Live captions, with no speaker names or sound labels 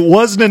It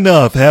wasn't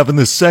enough having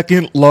the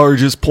second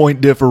largest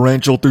point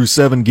differential through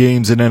 7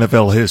 games in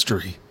NFL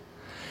history.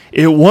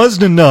 It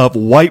wasn't enough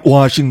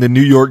whitewashing the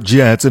New York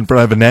Jets in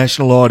front of a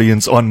national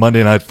audience on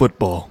Monday Night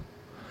Football.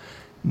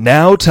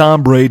 Now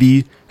Tom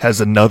Brady has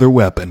another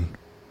weapon.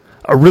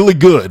 A really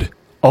good,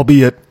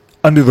 albeit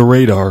under the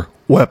radar,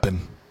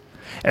 weapon.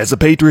 As the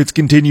Patriots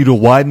continue to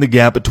widen the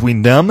gap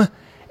between them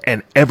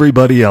and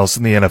everybody else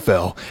in the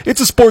NFL. It's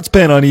a Sports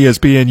Pen on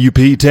ESPN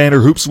UP.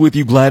 Tanner Hoops with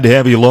you. Glad to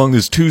have you along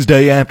this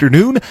Tuesday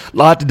afternoon.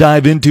 Lot to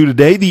dive into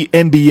today. The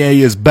NBA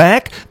is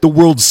back. The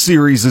World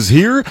Series is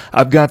here.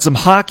 I've got some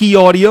hockey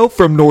audio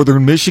from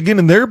Northern Michigan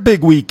and their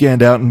big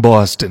weekend out in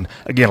Boston.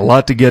 Again, a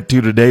lot to get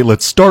to today.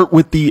 Let's start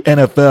with the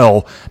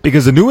NFL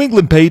because the New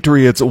England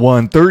Patriots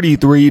won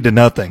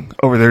 33-0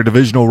 over their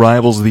divisional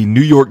rivals, the New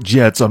York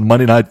Jets, on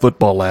Monday Night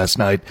Football last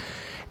night.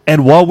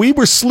 And while we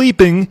were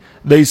sleeping,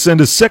 they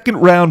send a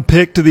second-round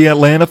pick to the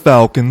Atlanta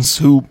Falcons,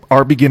 who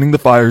are beginning the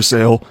fire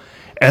sale,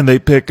 and they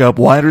pick up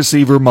wide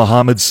receiver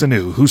Mohamed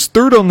Sanu, who's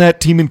third on that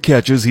team in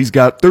catches. He's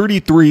got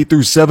 33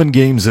 through 7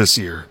 games this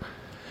year.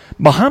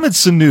 Mohamed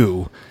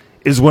Sanu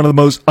is one of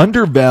the most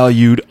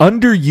undervalued,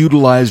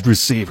 underutilized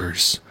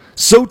receivers.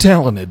 So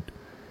talented,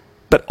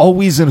 but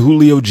always in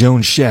Julio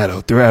Jones'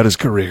 shadow throughout his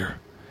career.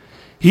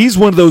 He's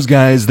one of those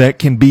guys that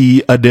can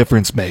be a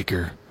difference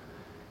maker.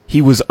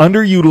 He was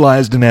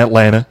underutilized in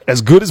Atlanta.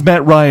 As good as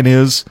Matt Ryan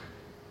is,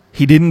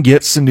 he didn't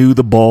get Sanu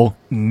the ball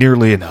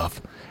nearly enough.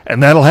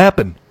 And that'll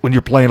happen when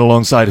you're playing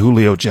alongside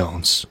Julio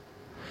Jones.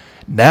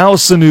 Now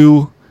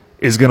Sanu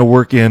is going to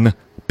work in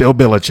Bill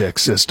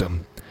Belichick's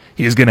system.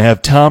 He is going to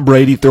have Tom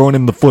Brady throwing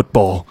him the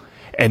football,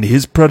 and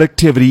his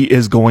productivity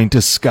is going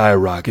to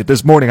skyrocket.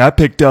 This morning I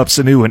picked up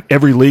Sanu in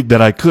every league that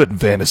I could in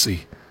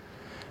fantasy.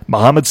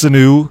 Mohamed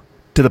Sanu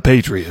to the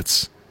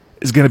Patriots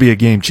is going to be a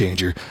game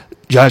changer.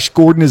 Josh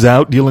Gordon is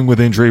out dealing with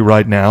injury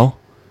right now.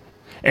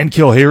 And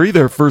Harry,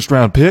 their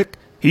first-round pick,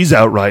 he's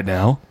out right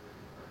now.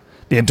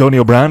 The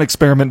Antonio Brown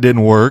experiment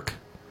didn't work.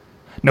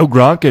 No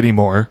Gronk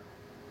anymore.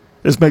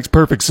 This makes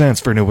perfect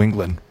sense for New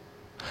England.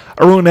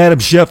 Our own Adam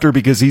Schefter,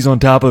 because he's on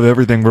top of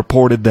everything,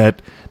 reported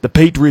that the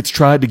Patriots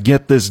tried to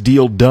get this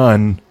deal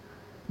done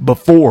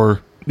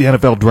before the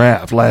NFL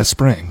draft last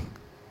spring.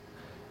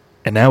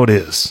 And now it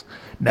is.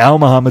 Now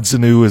Mohamed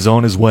Sanu is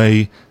on his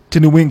way to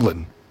New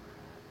England.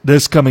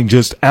 This coming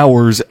just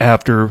hours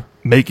after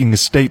making a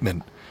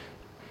statement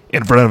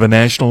in front of a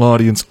national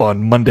audience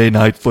on Monday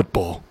Night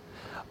Football.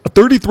 A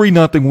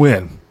 33-0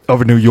 win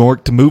over New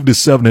York to move to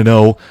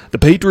 7-0. The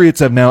Patriots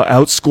have now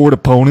outscored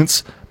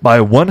opponents by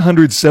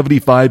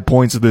 175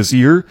 points this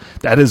year.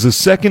 That is the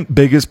second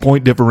biggest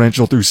point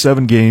differential through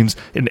 7 games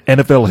in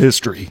NFL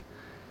history.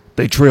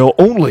 They trail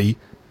only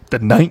the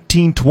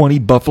 1920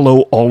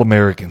 Buffalo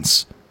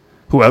All-Americans,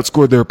 who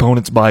outscored their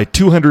opponents by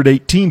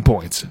 218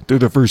 points through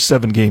their first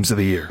 7 games of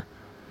the year.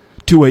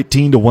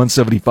 218 to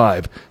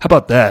 175. How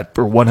about that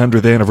for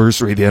 100th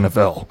anniversary of the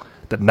NFL?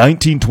 The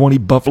 1920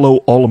 Buffalo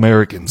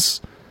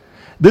All-Americans.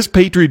 This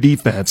Patriot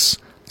defense,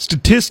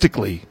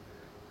 statistically,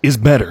 is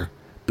better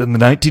than the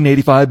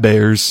 1985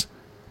 Bears,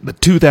 the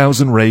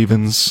 2000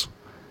 Ravens,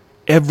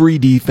 every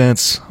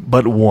defense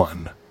but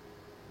one.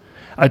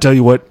 I tell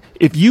you what,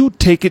 if you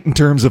take it in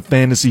terms of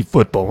fantasy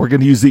football, we're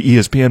going to use the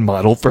ESPN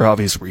model for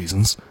obvious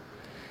reasons.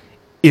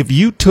 If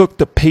you took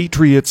the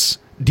Patriots'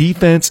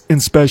 defense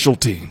and special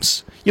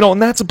teams,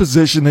 and that's a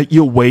position that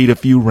you'll wait a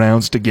few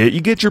rounds to get.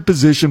 You get your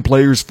position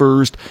players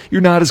first.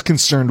 You're not as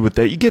concerned with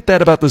that. You get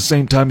that about the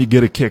same time you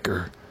get a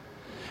kicker.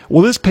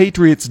 Well, this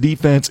Patriots'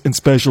 defense and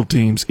special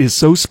teams is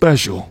so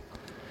special.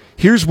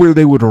 Here's where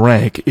they would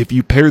rank if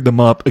you paired them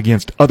up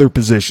against other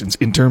positions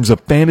in terms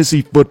of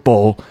fantasy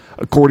football,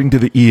 according to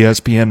the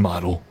ESPN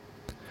model.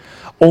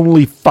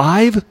 Only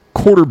 5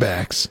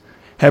 quarterbacks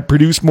have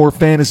produced more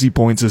fantasy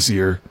points this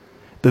year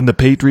than the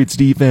Patriots'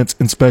 defense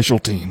and special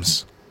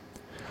teams.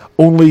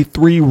 Only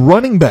 3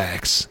 running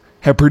backs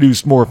have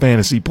produced more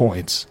fantasy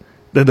points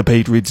than the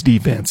Patriots'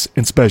 defense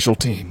and special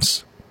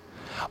teams.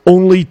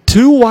 Only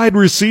 2 wide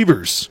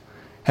receivers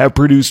have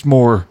produced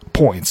more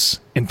points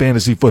in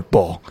fantasy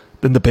football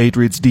than the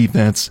Patriots'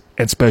 defense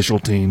and special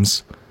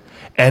teams.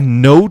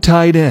 And no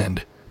tight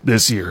end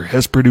this year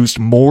has produced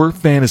more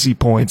fantasy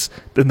points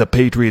than the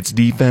Patriots'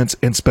 defense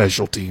and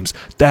special teams.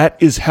 That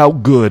is how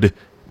good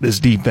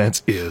this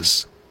defense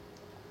is.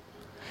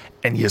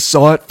 And you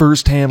saw it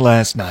firsthand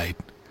last night.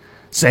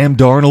 Sam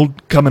Darnold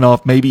coming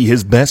off maybe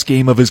his best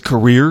game of his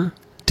career,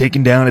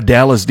 taking down a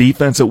Dallas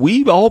defense that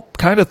we all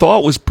kind of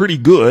thought was pretty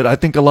good. I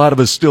think a lot of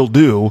us still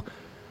do.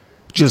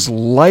 Just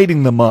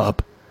lighting them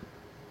up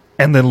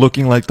and then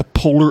looking like the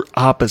polar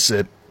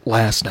opposite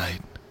last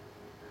night.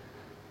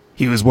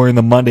 He was wearing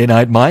the Monday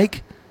Night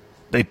mic.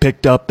 They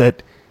picked up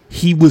that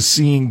he was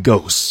seeing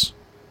ghosts.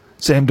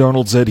 Sam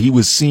Darnold said he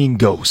was seeing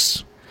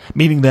ghosts,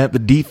 meaning that the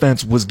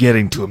defense was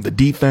getting to him. The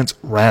defense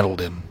rattled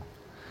him.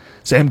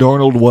 Sam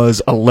Darnold was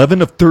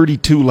 11 of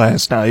 32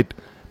 last night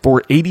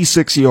for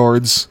 86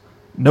 yards,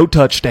 no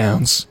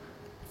touchdowns,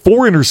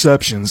 4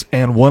 interceptions,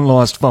 and 1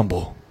 lost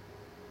fumble.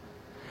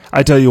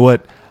 I tell you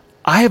what,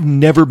 I have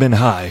never been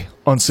high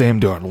on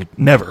Sam Darnold.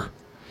 Never.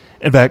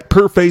 In fact,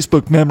 per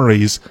Facebook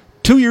Memories,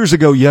 2 years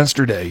ago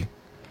yesterday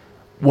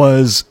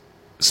was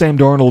Sam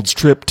Darnold's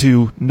trip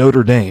to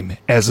Notre Dame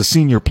as a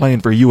senior playing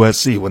for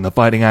USC when the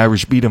Fighting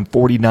Irish beat him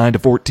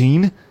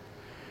 49-14.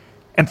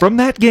 And from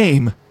that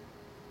game,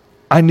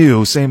 I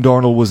knew Sam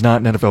Darnold was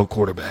not an NFL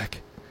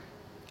quarterback.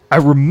 I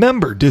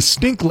remember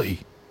distinctly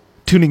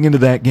tuning into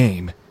that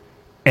game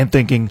and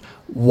thinking,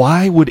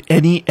 why would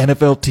any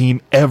NFL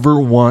team ever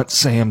want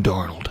Sam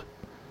Darnold?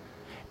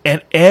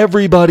 And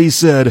everybody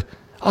said,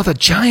 oh, the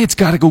Giants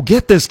got to go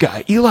get this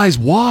guy. Eli's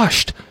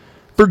washed.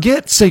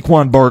 Forget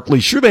Saquon Barkley.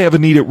 Sure, they have a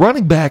need at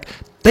running back.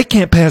 They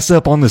can't pass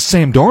up on the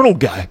Sam Darnold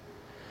guy.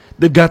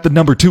 They've got the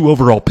number 2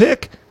 overall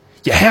pick.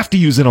 You have to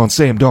use it on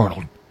Sam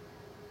Darnold.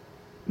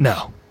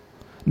 No,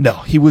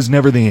 he was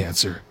never the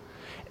answer.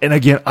 And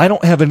again, I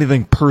don't have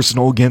anything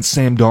personal against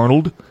Sam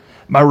Darnold.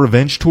 My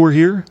revenge tour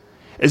here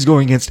is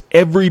going against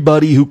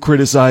everybody who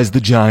criticized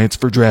the Giants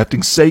for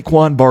drafting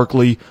Saquon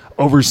Barkley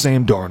over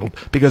Sam Darnold,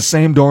 because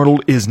Sam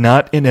Darnold is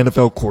not an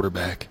NFL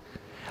quarterback.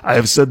 I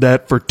have said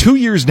that for 2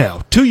 years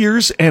now, 2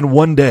 years and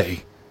 1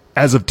 day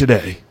as of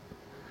today.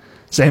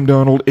 Sam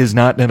Darnold is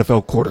not an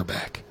NFL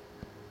quarterback.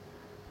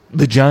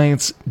 The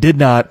Giants did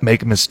not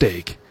make a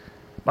mistake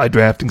by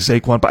drafting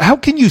Saquon. But how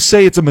can you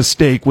say it's a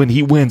mistake when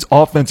he wins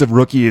Offensive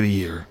Rookie of the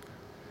Year?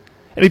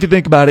 And if you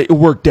think about it, it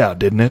worked out,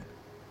 didn't it?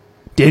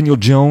 Daniel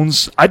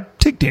Jones, I'd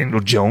take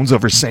Daniel Jones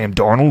over Sam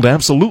Darnold.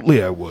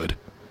 Absolutely I would.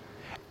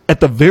 At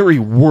the very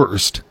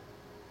worst,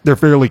 they're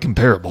fairly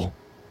comparable.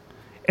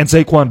 And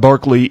Saquon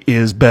Barkley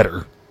is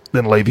better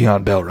than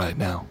Le'Veon Bell right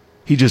now.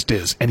 He just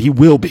is, and he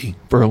will be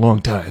for a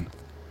long time.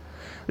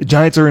 The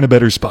Giants are in a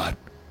better spot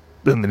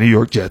than the New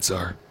York Jets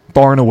are,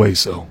 far and away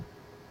so.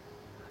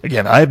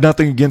 Again, I have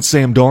nothing against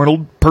Sam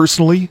Darnold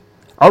personally.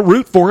 I'll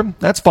root for him.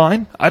 That's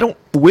fine. I don't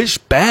wish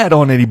bad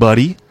on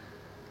anybody.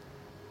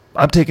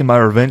 I'm taking my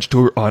revenge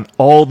tour on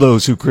all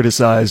those who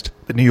criticized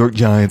the New York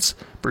Giants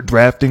for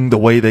drafting the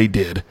way they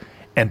did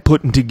and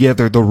putting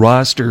together the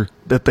roster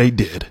that they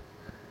did.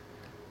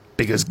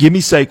 Because give me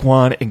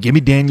Saquon and give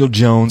me Daniel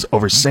Jones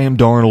over Sam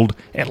Darnold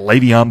and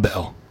Le'Veon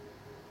Bell.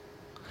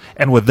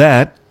 And with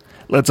that,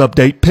 let's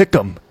update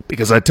Pick'em.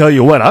 Because I tell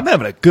you what, I'm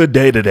having a good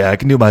day today. I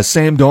can do my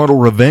Sam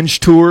Darnold revenge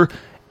tour,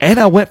 and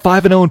I went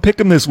 5-0 in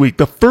Pick'em this week.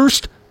 The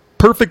first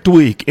perfect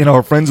week in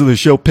our Friends of the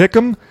Show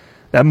Pick'em.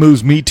 That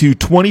moves me to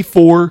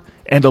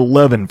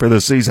 24-11 for the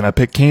season. I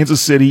picked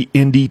Kansas City,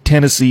 Indy,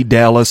 Tennessee,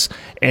 Dallas,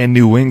 and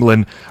New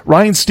England.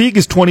 Ryan Stieg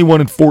is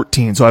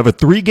 21-14, so I have a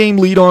 3-game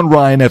lead on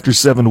Ryan after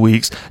 7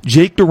 weeks.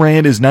 Jake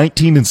Durant is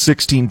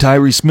 19-16,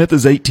 Tyree Smith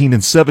is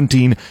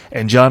 18-17,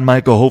 and John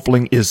Michael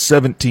Hofling is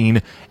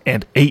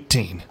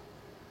 17-18.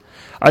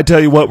 I tell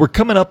you what, we're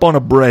coming up on a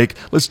break.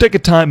 Let's take a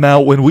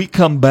timeout. When we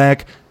come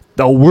back,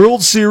 the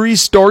World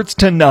Series starts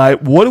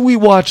tonight. What are we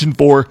watching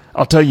for?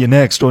 I'll tell you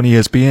next on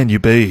ESPN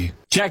UP.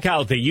 Check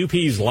out the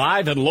UP's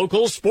live and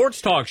local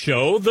sports talk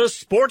show, The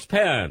Sports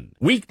Pen.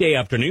 Weekday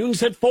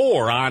afternoons at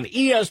 4 on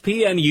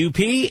ESPN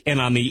UP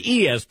and on the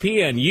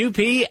ESPN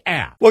UP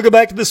app. Welcome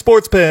back to The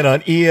Sports Pen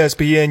on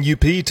ESPN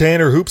UP.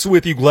 Tanner Hoops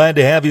with you. Glad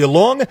to have you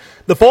along.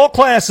 The Fall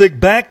Classic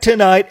back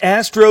tonight.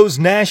 Astros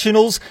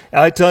Nationals.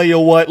 I tell you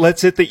what,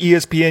 let's hit the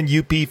ESPN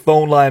UP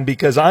phone line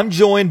because I'm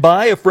joined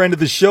by a friend of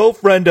the show,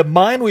 friend of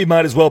mine. We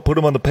might as well put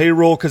him on the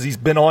payroll because he's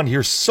been on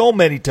here so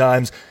many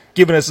times,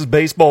 giving us his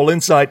baseball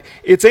insight.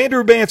 It's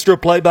Andrew Banstra,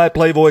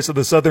 play-by-play voice of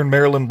the Southern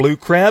Maryland Blue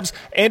Crabs.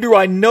 Andrew,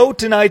 I know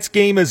tonight's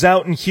game is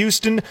out in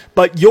Houston,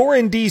 but you're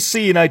in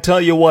D.C., and I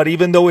tell you what,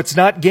 even though it's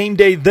not game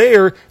day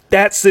there,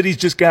 that city's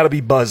just got to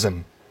be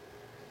buzzing.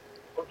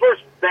 Well,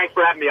 first, thanks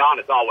for having me on,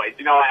 as always.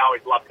 You know I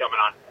always love coming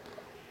on.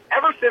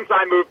 Ever since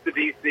I moved to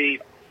D.C.,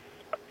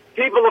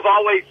 people have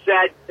always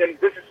said, and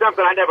this is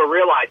something I never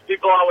realized,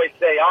 people always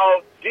say,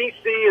 oh,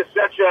 D.C. is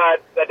such a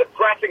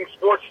depressing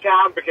sports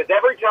town because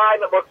every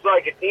time it looks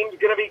like a team's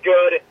going to be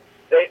good,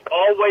 they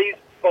always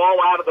fall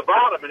out of the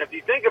bottom. And if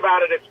you think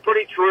about it, it's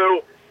pretty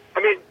true.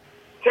 I mean,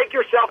 take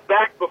yourself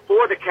back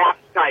before the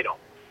Caps title.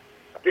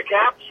 The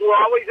Caps were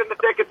always in the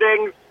thick of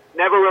things,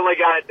 never really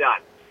got it done.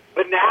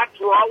 The Nats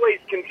were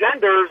always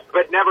contenders,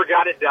 but never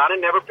got it done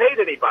and never paid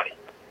anybody.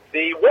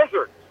 The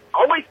Wizards,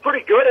 always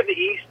pretty good in the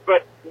East,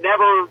 but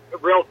never a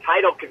real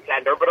title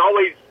contender, but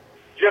always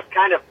just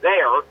kind of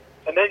there.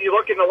 And then you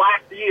look in the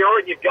last year,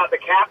 and you've got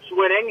the Caps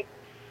winning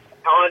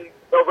on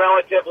a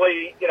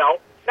relatively,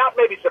 not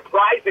maybe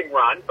surprising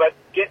run, but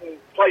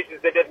getting places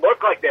that didn't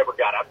look like they were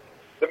gonna.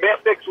 The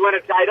Mystics win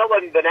a title,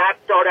 and the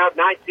Nats start out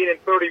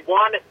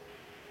 19-31,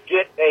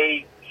 get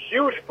a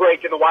huge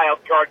break in the wild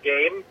card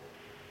game,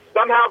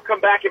 somehow come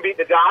back and beat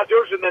the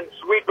Dodgers, and then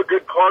sweep a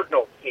good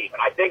Cardinals team.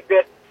 And I think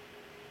that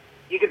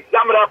you can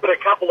sum it up in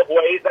a couple of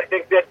ways. I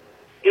think that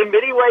in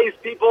many ways,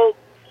 people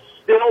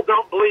still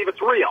don't believe it's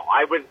real.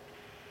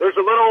 There's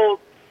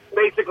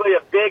basically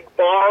a big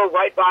bar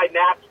right by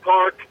Nats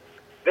Park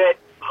that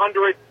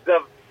hundreds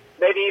of,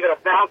 maybe even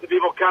 1,000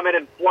 people come in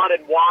and flood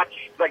and watch.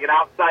 It's like an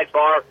outside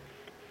bar.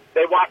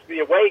 They watch the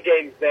away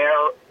games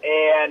there,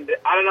 and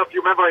I don't know if you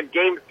remember in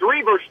Game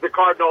 3 versus the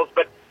Cardinals,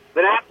 but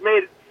the Nats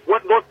made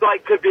what looked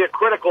like could be a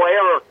critical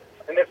error,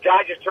 and this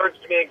guy just turns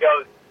to me and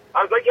goes,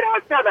 I was like,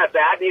 it's not that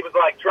bad. And he was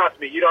like, trust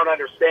me, you don't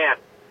understand.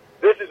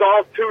 This is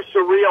all too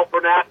surreal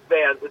for Nats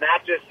fans, and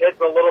that just hits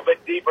a little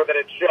bit deeper than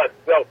it should.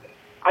 So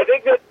I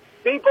think that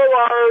people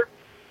are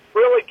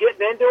really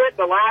getting into it.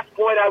 The last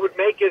point I would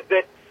make is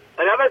that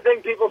another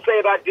thing people say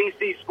about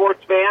DC sports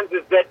fans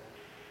is that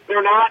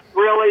they're not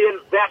really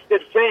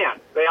invested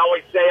fans. They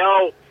always say,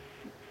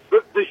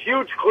 the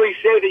huge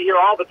cliche that you hear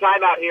all the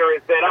time out here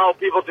is that,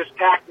 people just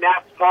pack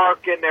Nats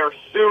Park in their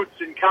suits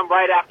and come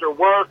right after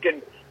work,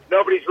 and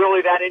nobody's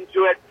really that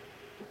into it.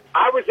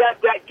 I was at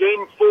that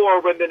Game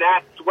 4 when the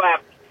Nats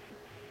swept.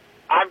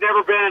 I've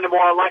never been in a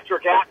more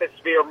electric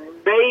atmosphere.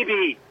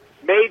 Maybe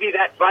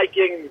that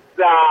Vikings,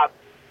 the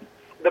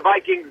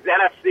Vikings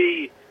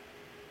NFC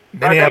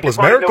Minneapolis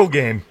Miracle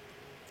game.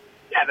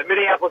 Yeah, the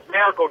Minneapolis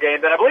Miracle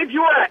game that I believe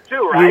you were at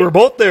too, right? We were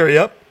both there,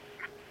 yep.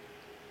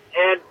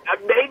 And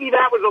maybe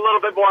that was a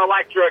little bit more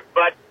electric,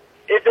 but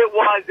if it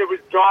was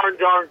darn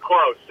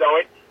close. So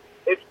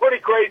it's pretty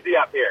crazy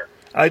up here.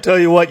 I tell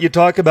you what, you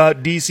talk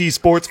about DC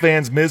sports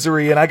fans'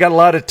 misery, and I got a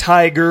lot of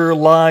Tiger,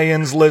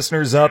 Lions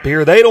listeners up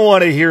here. They don't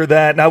want to hear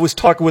that. And I was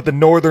talking with the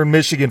Northern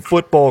Michigan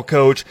football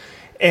coach,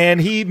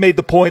 and he made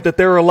the point that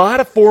there are a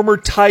lot of former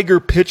Tiger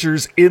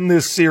pitchers in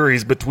this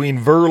series between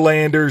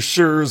Verlander,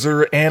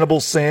 Scherzer, Anibal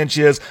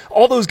Sanchez.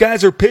 All those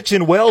guys are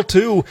pitching well,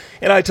 too.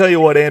 And I tell you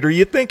what, Andrew,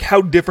 you think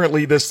how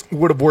differently this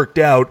would have worked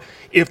out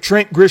if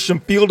Trent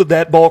Grisham fielded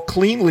that ball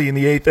cleanly in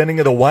the 8th inning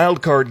of the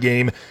wild card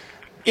game.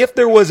 If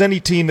there was any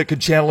team that could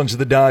challenge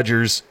the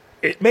Dodgers,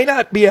 it may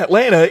not be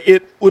Atlanta,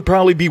 it would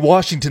probably be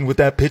Washington with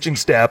that pitching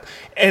staff.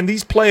 And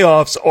these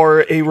playoffs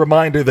are a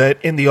reminder that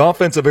in the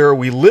offensive era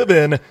we live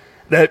in,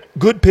 that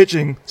good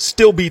pitching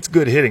still beats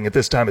good hitting at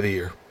this time of the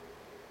year.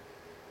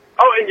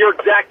 Oh, and you're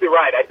exactly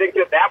right. I think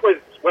that was,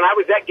 when I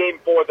was at Game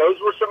 4, those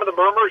were some of the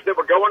murmurs that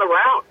were going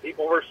around.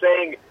 People were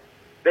saying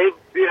the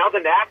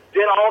Nats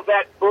did all of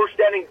that first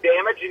inning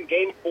damage in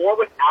Game 4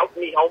 without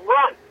any home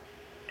runs.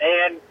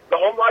 And the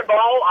home run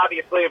ball,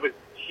 obviously, it was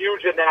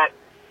huge in that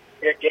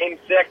Game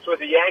 6 with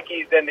the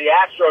Yankees and the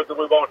Astros that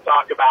we won't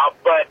talk about.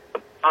 But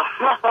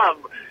I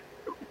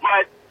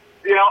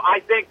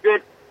think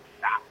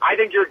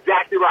you're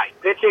exactly right.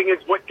 Pitching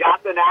is what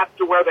got the Nats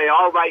to where they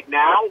are right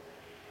now.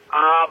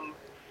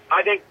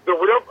 I think the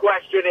real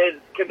question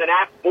is, can the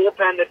Nats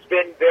bullpen that's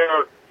been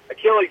their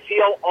Achilles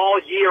heel all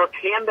year,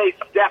 can they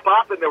step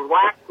up? And the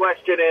last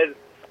question is,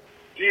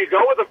 do you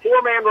go with a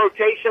 4-man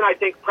rotation? I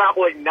think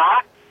probably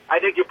not. I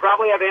think you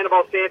probably have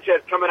Anibal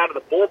Sanchez coming out of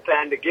the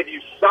bullpen to give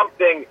you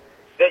something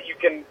that you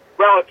can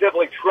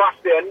relatively trust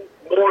in,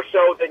 more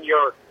so than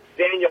your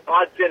Daniel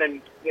Hudson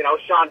and,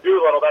 Sean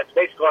Doolittle. That's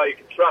basically all you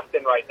can trust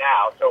in right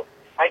now. So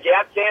I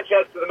add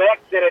Sanchez to the mix,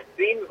 and it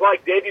seems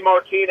like Davey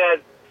Martinez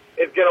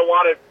is going to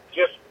want to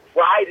just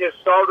ride his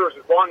starters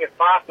as long as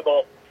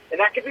possible. And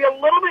that could be a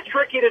little bit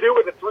tricky to do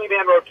with a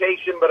 3-man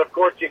rotation, but of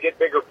course you get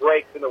bigger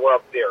breaks in the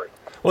World Series.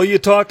 Well, you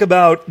talk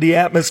about the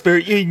atmosphere.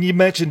 You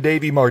mentioned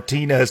Davey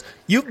Martinez.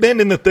 You've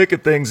been in the thick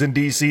of things in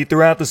D.C.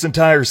 throughout this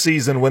entire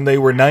season when they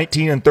were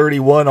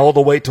 19-31 all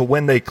the way to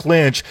when they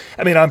clinch.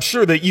 I mean, I'm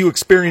sure that you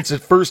experienced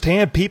it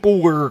firsthand.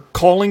 People were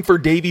calling for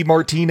Davey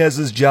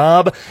Martinez's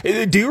job.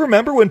 Do you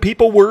remember when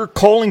people were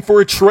calling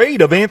for a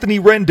trade of Anthony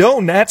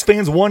Rendon? Nats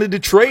fans wanted to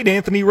trade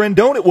Anthony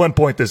Rendon at one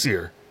point this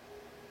year.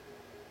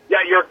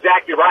 Yeah, you're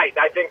exactly right.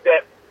 I think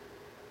that,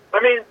 I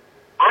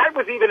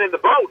was even in the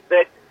boat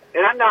that,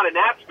 and I'm not a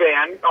Nats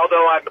fan,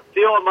 although I'm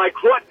feeling like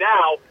one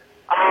now.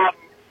 I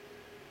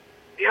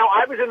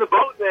was in the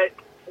boat that,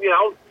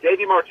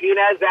 Davey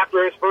Martinez,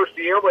 after his first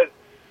year, was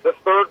the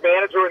third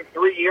manager in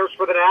 3 years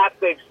for the Nats.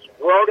 They've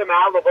rode him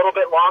out a little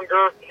bit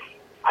longer.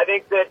 I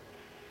think that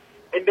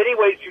in many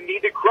ways you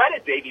need to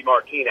credit Davey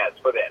Martinez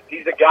for this.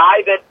 He's a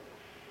guy that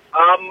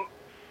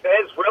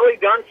has really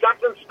done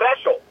something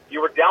special.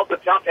 You were dealt a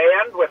tough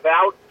hand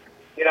without,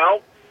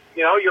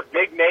 your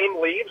big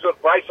name leaves with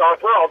Bryce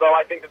Harper, although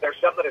I think that there's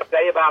something to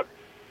say about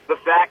the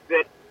fact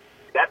that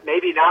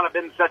maybe not have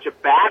been such a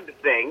bad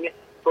thing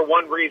for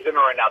one reason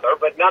or another.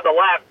 But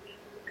nonetheless,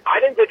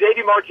 I think that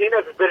Davey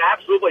Martinez has been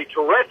absolutely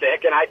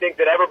terrific, and I think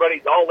that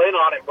everybody's all in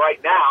on him right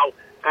now.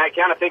 And I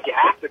kind of think you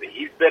have to be.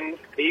 He's been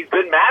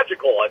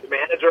magical as a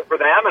manager for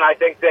them, and I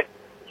think that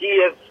he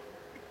has,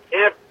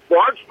 in a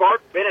large part,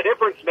 been a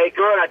difference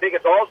maker. And I think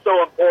it's also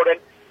important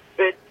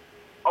that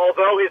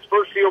although his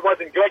first year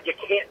wasn't good, you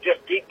can't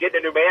just keep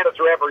getting a new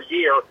manager every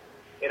year.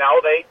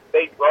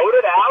 They wrote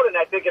it out, and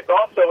I think it's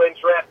also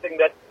interesting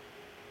that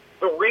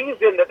the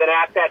reason that the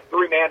Nats had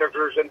 3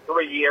 managers in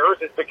 3 years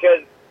is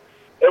because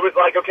it was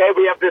like, okay,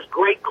 we have this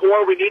great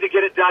core, we need to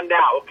get it done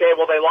now. Okay,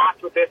 well, they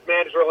lost with this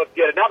manager, let's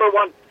get another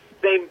one.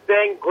 Same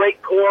thing, great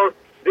core,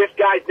 this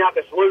guy's not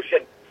the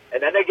solution.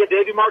 And then they get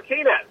Davey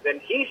Martinez, and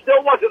he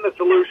still wasn't the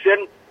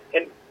solution.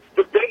 And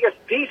the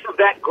biggest piece of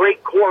that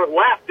great core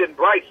left in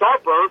Bryce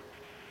Harper,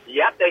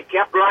 yep, they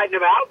kept riding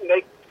him out, and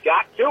they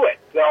got to it.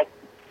 So,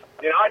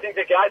 I think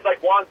that guys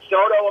like Juan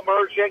Soto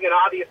emerging, and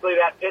obviously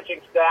that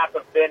pitching staff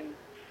have been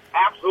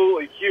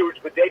absolutely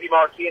huge, but Davey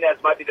Martinez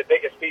might be the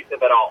biggest piece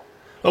of it all.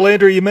 Well,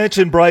 Andrew, you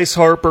mentioned Bryce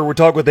Harper. We're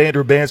talking with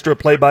Andrew Banstra,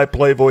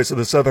 play-by-play voice of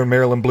the Southern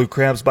Maryland Blue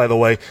Crabs, by the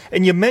way.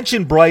 And you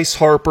mentioned Bryce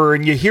Harper,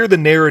 and you hear the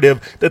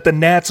narrative that the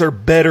Nats are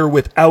better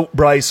without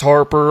Bryce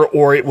Harper,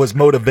 or it was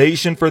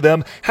motivation for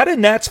them. How did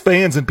Nats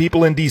fans and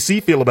people in D.C.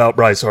 feel about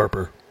Bryce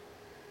Harper?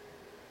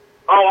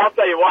 Oh, I'll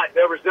tell you what,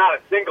 there was not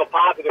a single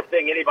positive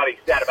thing anybody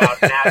said about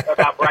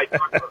Bryce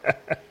Harper.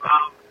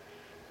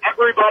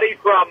 Everybody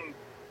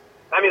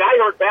I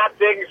heard bad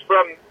things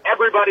from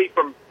everybody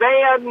from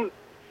fans.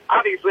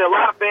 Obviously, a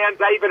lot of fans.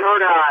 I even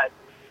heard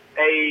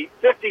a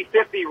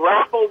 50-50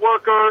 raffle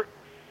worker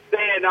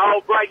saying,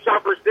 oh, Bryce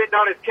Harper's sitting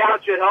on his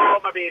couch at home.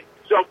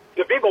 So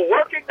the people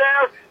working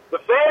there, the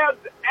fans,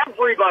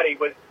 everybody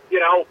was,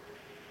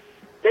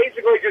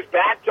 basically just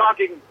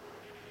bad-talking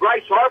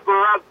Bryce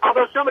Harper.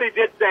 Although somebody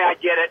did say, I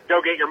get it,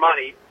 go get your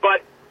money.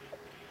 But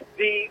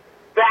the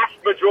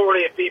vast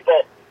majority of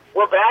people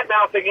were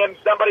bad-mouthing him.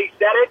 Somebody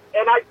said it,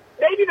 and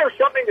maybe there's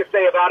something to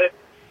say about it.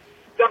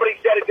 Somebody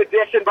said it's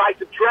addition by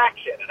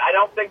subtraction, and I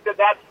don't think that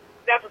that's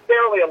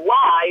necessarily a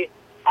lie.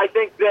 I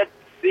think that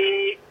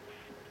the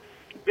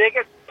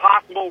biggest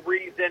possible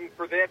reason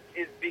for this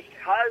is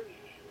because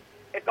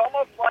it's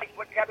almost like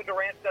what Kevin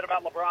Durant said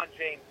about LeBron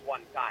James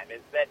one time,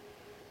 is that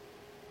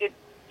it's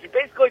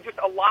basically just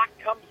a lot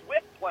comes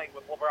with playing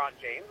with LeBron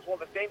James. Well,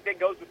 the same thing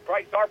goes with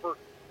Bryce Harper.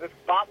 The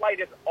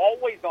spotlight is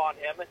always on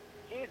him.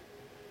 He's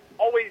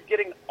always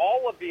getting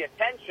all of the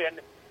attention.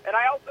 And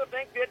I also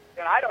think that,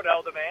 and I don't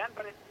know the man,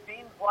 but it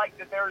seems like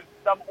that there's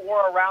some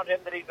aura around him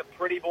that he's a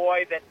pretty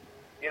boy that,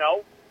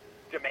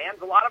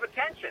 demands a lot of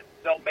attention.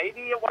 So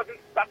maybe it wasn't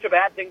such a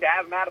bad thing to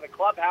have him out of the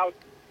clubhouse.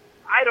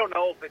 I don't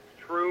know if it's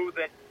true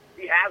that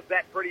he has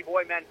that pretty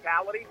boy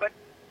mentality, but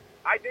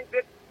I think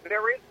that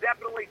there is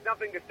definitely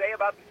something to say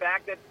about the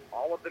fact that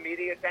all of the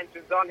media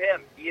attention's on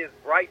him. He is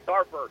Bryce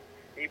Harper.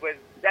 He was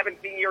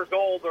 17 years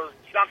old or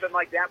something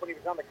like that when he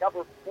was on the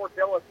cover of Sports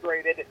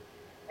Illustrated.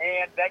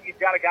 And then you've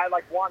got a guy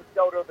like Juan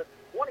Soto that's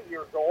 20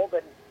 years old,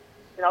 and,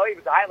 he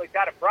was a highly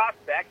touted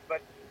prospect, but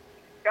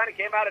kind of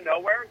came out of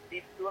nowhere and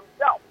keeps to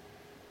himself.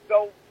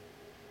 So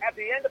at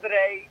the end of the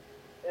day,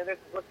 and this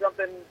is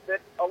something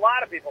that a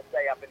lot of people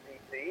say up in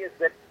D.C., is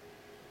that,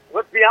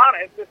 let's be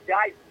honest, this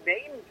guy's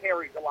name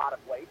carries a lot of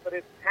weight, but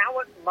his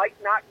talent might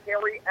not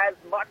carry as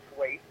much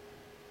weight.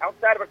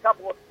 Outside of a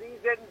couple of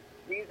seasons,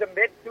 he's a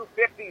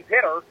mid-250s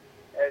hitter,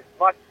 as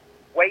much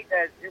weight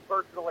as you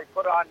personally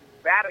put on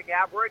batting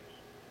average.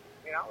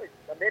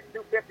 A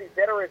mid-250s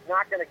hitter is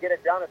not going to get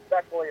it done,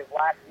 especially as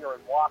last year in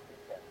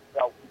Washington.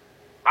 So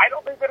I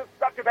don't think that it's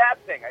such a bad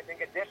thing. I think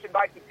addition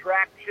by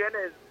subtraction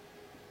is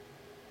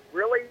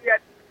really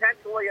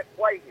potentially at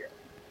play here.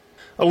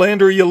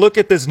 Andrew, you look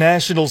at this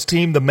Nationals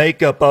team, the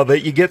makeup of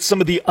it, you get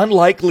some of the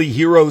unlikely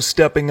heroes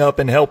stepping up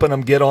and helping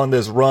them get on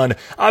this run.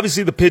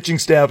 Obviously, the pitching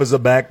staff is a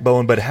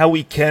backbone, but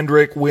Howie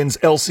Kendrick wins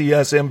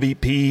LCS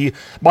MVP.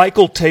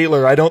 Michael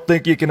Taylor, I don't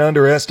think you can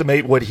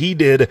underestimate what he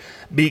did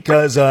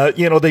because,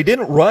 they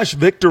didn't rush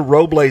Victor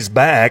Robles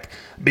back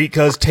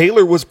because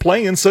Taylor was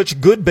playing such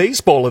good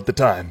baseball at the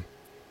time.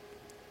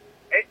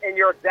 And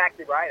you're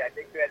exactly right. I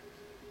think that,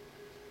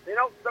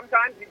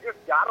 sometimes you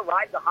just got to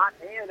ride the hot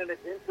hand, and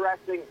it's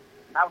interesting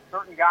how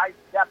certain guys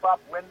step up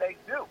when they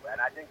do.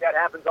 And I think that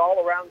happens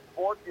all around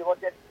sports. You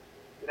look at,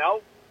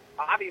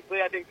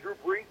 obviously I think Drew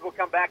Brees will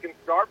come back and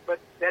start, but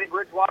Teddy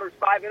Bridgewater's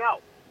 5-0.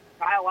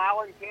 Kyle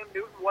Allen, Cam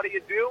Newton, what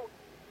do?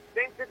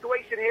 Same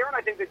situation here, and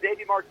I think that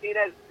Davey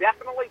Martinez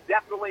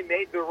definitely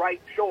made the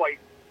right choice.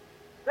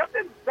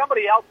 Something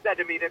somebody else said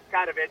to me that's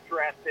kind of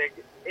interesting.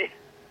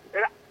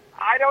 And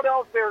I don't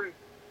know if there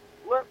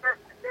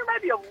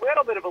might be a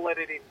little bit of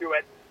validity to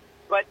it,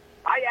 but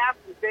I asked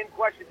the same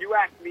question you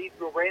asked me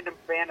to a random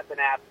fan at the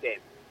Nats game.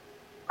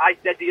 I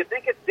said, do you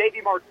think it's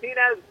Davey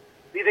Martinez?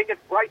 Do you think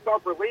it's Bryce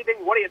Harper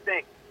leaving? What do you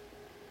think?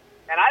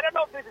 And I don't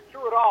know if this is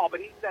true at all,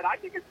 but he said, I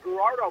think it's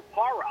Gerardo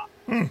Parra.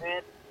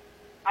 And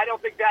I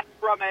don't think that's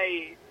from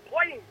a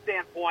playing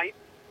standpoint.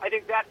 I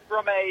think that's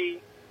from a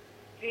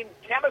team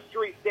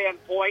chemistry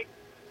standpoint.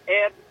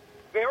 And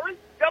there is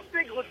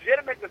something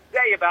legitimate to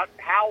say about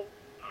how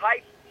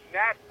hyped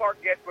Nash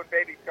Park gets when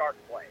Baby Shark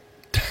plays.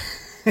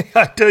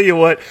 I tell you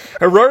what,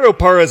 Gerardo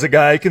Parra is a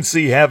guy I can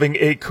see having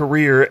a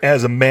career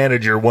as a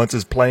manager once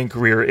his playing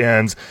career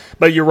ends.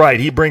 But you're right,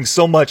 he brings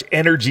so much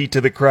energy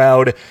to the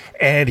crowd,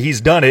 and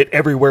he's done it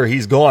everywhere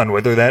he's gone,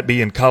 whether that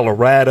be in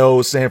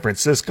Colorado, San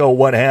Francisco,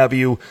 what have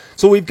you.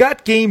 So we've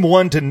got game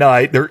one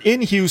tonight. They're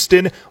in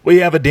Houston. We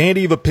have a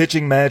dandy of a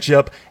pitching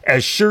matchup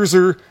as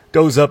Scherzer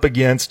goes up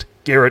against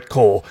Garrett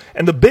Cole.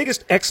 And the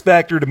biggest X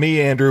factor to me,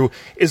 Andrew,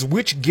 is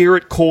which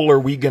Garrett Cole are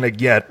we going to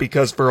get?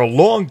 Because for a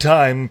long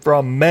time,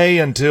 from May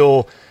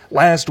until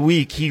last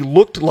week, he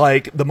looked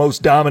like the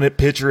most dominant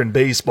pitcher in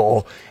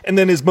baseball. And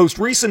then his most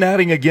recent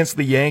outing against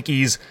the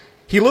Yankees,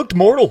 he looked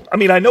mortal.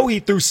 I know he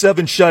threw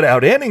 7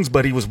 shutout innings,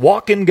 but he was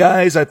walking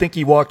guys. I think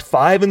he walked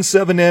 5 in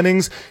 7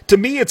 innings. To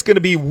me, it's going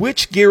to be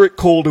which Garrett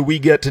Cole do we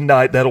get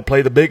tonight that'll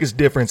play the biggest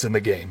difference in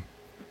the game.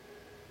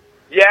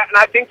 Yeah, and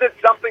I think that's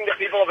something that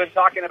people have been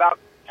talking about,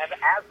 and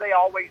as they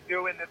always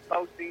do in this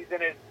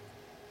postseason, is,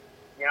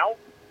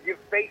 you've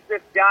faced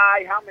this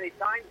guy how many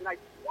times, and I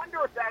wonder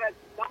if that has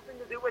something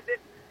to do with it,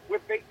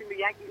 with facing the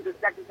Yankees the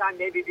second time,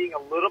 maybe being a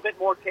little bit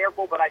more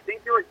careful, but I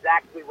think you're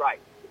exactly right.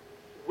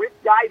 Which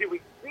guy do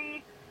we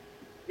see?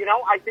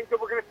 I think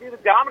that we're going to see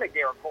the dominant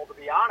Garrett Cole, to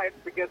be honest,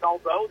 because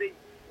although the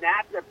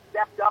Nats have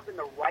stepped up in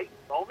the right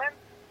moments,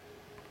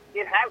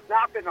 it has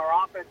not been their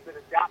offense that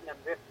has gotten them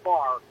this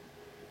far.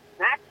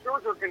 Max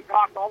Scherzer can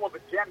talk all of a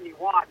gem he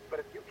wants, but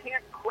if you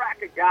can't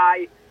crack a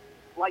guy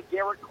like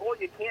Garrett Cole,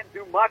 you can't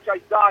do much. I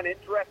saw an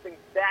interesting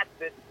stat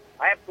that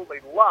I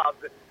absolutely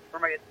loved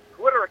from a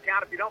Twitter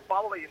account. If you don't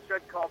follow it, you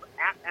should, called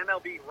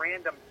 @MLB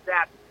Random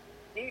Stats.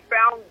 He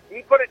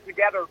put it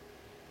together.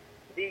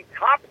 The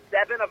top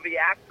 7 of the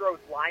Astros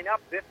lineup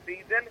this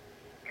season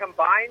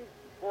combined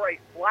for a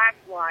slash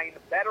line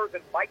better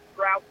than Mike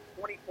Trout's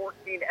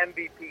 2014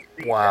 MVP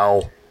season.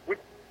 Wow. Which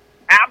is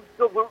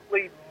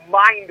absolutely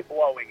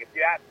mind-blowing, if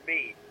you ask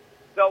me.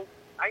 So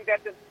I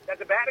think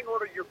that's a batting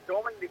order you're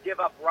going to give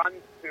up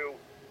runs to,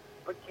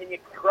 but can you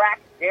crack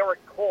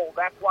Garrett Cole?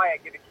 That's why I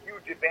give a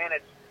huge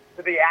advantage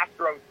to the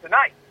Astros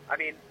tonight. I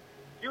mean,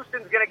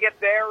 Houston's going to get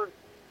there.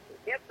 You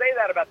can't say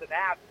that about the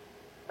Nats.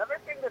 Another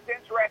thing that's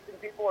interesting,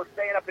 people are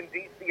saying up in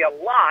D.C.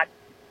 a lot,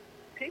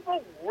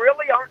 people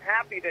really aren't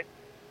happy that,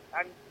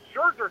 and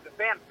Scherzer's a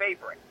fan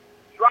favorite.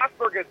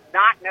 Strasburg is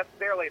not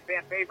necessarily a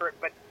fan favorite,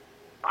 but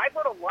I've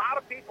heard a lot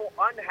of people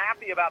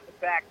unhappy about the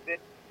fact that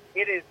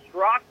it is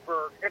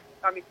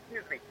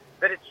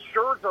that it's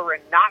Scherzer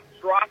and not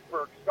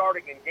Strasburg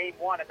starting in Game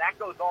 1, and that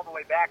goes all the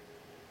way back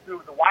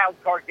to the wild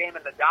card game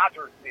in the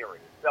Dodgers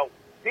series. So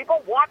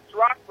people want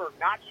Strasburg,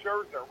 not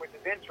Scherzer, which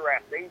is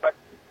interesting, but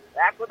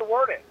that's what the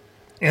word is.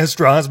 And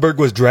Strasburg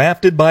was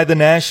drafted by the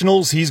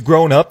Nationals. He's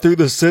grown up through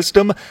the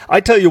system.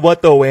 I tell you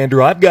what, though,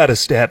 Andrew, I've got a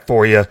stat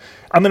for you.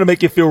 I'm going to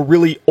make you feel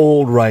really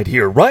old right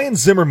here. Ryan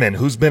Zimmerman,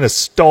 who's been a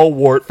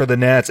stalwart for the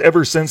Nats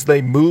ever since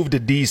they moved to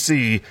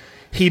D.C.,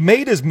 he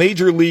made his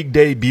major league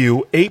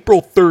debut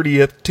April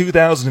 30th,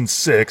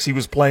 2006. He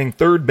was playing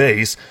third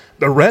base.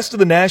 The rest of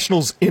the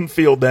Nationals'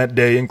 infield that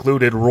day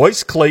included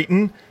Royce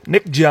Clayton,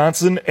 Nick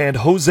Johnson, and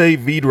Jose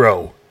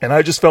Vidro. And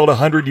I just felt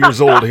 100 years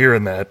old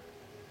hearing that.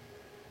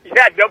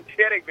 Yeah, no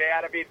kidding,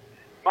 man. I mean,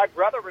 my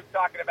brother was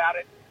talking about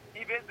it.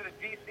 He visited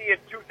D.C. in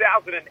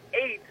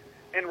 2008,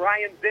 and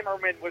Ryan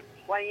Zimmerman was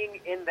playing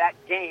in that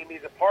game.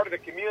 He's a part of the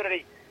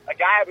community. A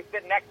guy I was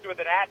sitting next to at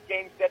the Nats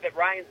game said that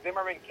Ryan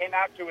Zimmerman came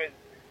out to his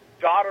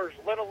daughter's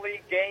Little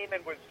League game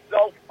and was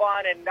so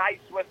fun and nice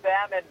with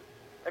them. And,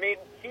 I mean,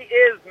 he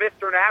is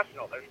Mr.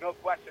 National. There's no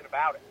question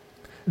about it.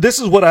 This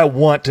is what I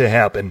want to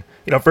happen.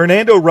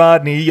 Fernando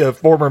Rodney, a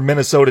former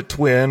Minnesota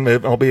Twin,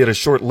 albeit a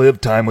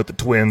short-lived time with the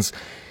Twins,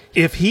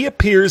 if he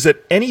appears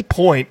at any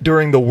point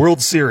during the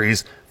World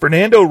Series,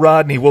 Fernando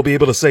Rodney will be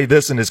able to say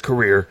this in his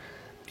career.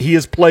 He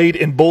has played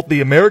in both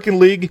the American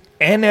League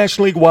and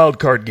National League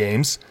wildcard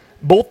games,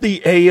 both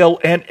the AL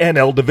and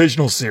NL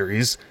Divisional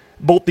Series,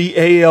 both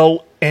the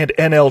AL and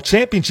NL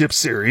Championship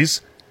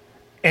Series,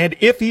 and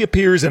if he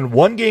appears in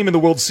one game in the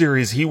World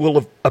Series, he will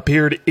have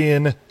appeared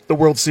in the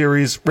World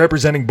Series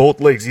representing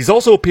both leagues. He's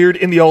also appeared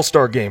in the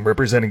All-Star game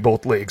representing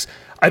both leagues.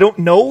 I don't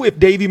know if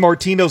Davey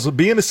Martinez will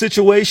be in a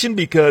situation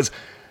because,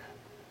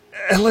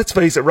 let's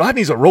face it,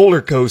 Rodney's a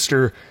roller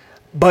coaster,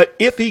 but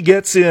if he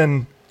gets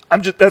in,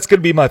 that's going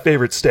to be my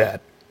favorite stat.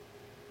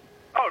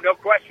 Oh, no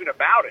question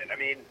about it. I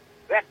mean,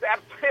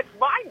 it's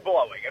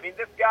mind-blowing. I mean,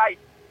 this guy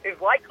is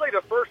likely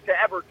the first to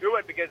ever do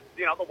it because,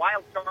 the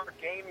wild card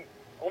game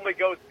only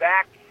goes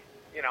back,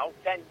 10,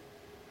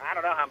 I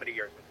don't know how many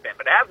years it's been,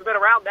 but it hasn't been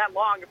around that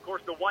long. Of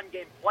course, the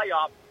one-game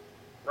playoff.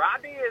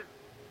 Rodney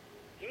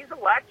he's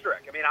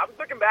electric. I mean, I was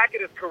looking back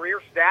at his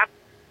career stats.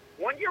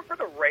 1 year for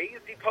the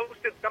Rays, he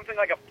posted something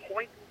like a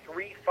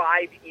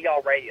 .35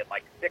 ERA in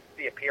like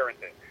 60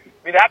 appearances.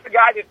 I mean, that's a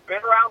guy that's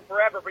been around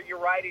forever, but you're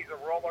right, he's a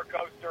roller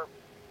coaster.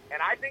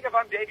 And I think if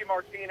I'm Davey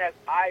Martinez,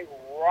 I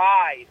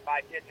ride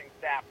my pitching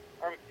staff,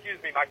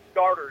 my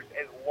starters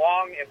as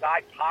long as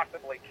I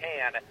possibly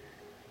can.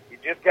 You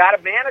just got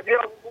to manage it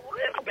a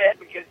little bit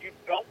because you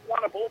don't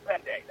want a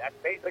bullpen day. That's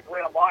basically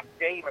a lost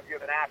game if you're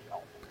the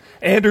Nationals.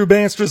 Andrew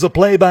Banster is a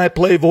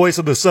play-by-play voice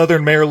of the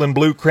Southern Maryland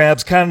Blue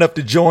Crabs, kind enough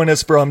to join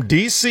us from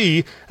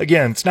D.C.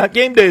 Again, it's not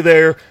game day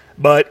there,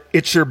 but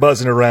it's sure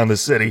buzzing around the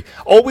city.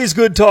 Always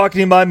good talking to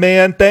you, my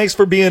man. Thanks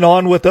for being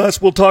on with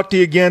us. We'll talk to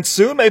you again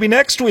soon, maybe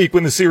next week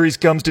when the series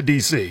comes to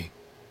D.C.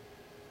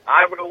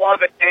 I would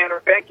love it,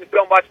 Tanner. Thank you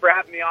so much for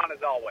having me on,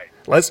 as always.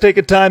 Let's take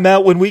a time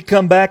out. When we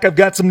come back, I've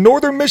got some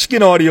Northern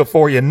Michigan audio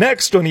for you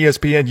next on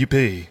ESPN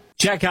UP.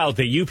 Check out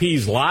the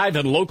UP's live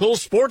and local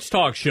sports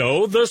talk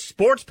show, The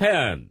Sports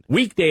Pen.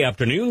 Weekday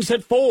afternoons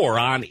at 4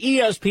 on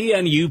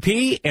ESPN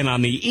UP and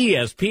on the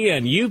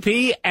ESPN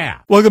UP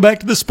app. Welcome back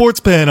to The Sports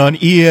Pen on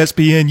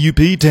ESPN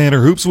UP.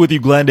 Tanner Hoops with you.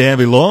 Glad to have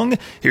you along.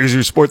 Here's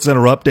your Sports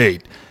Center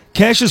update.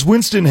 Cassius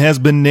Winston has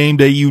been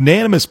named a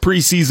unanimous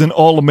preseason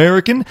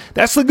All-American.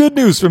 That's the good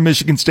news for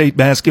Michigan State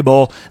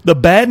basketball. The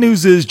bad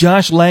news is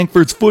Josh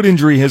Langford's foot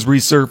injury has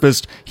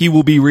resurfaced. He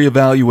will be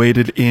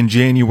reevaluated in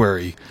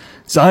January.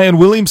 Zion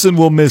Williamson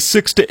will miss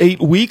 6 to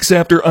 8 weeks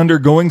after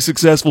undergoing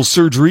successful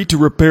surgery to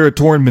repair a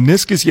torn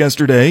meniscus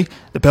yesterday.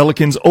 The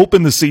Pelicans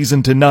open the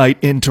season tonight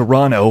in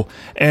Toronto.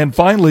 And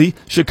finally,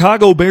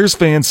 Chicago Bears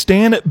fan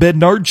Stan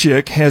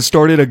Bednarczyk has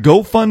started a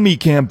GoFundMe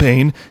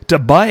campaign to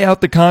buy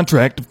out the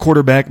contract of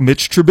quarterback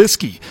Mitch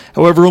Trubisky.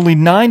 However, only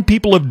 9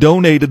 people have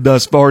donated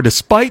thus far,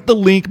 despite the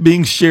link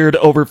being shared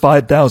over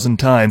 5,000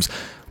 times.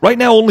 Right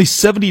now, only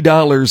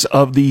 $70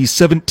 of the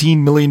 $17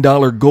 million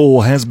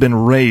goal has been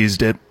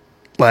raised at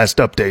last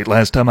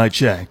time I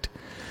checked.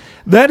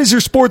 That is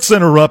your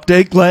SportsCenter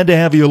update. Glad to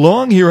have you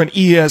along here on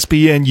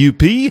ESPN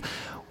UP.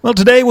 Well,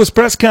 today was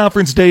press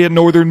conference day in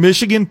Northern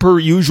Michigan. Per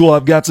usual,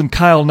 I've got some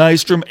Kyle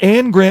Nystrom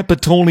and Grant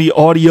Patolny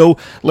audio.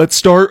 Let's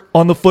start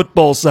on the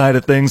football side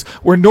of things,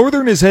 where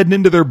Northern is heading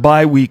into their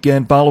bye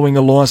weekend following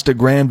a loss to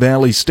Grand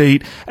Valley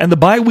State, and the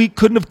bye week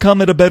couldn't have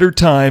come at a better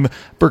time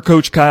for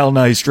Coach Kyle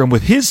Nystrom,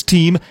 with his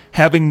team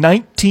having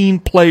 19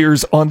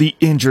 players on the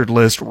injured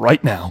list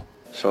right now.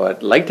 So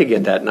I'd like to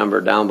get that number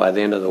down by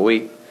the end of the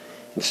week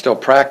and still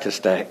practice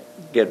to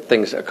get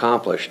things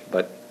accomplished,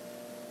 but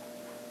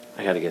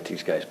I got to get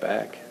these guys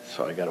back.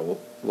 So I got to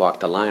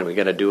walk the line. We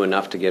got to do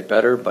enough to get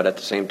better, but at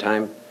the same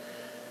time,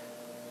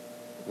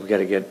 we got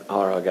to get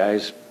all our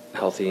guys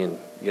healthy and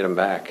get them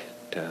back.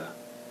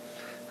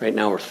 Right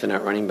now we're thin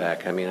at running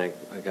back. I mean, I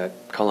got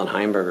Cullen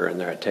Heimberger in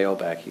there at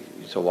tailback.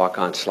 He's a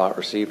walk-on slot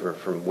receiver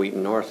from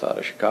Wheaton North out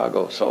of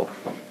Chicago.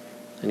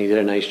 And he did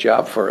a nice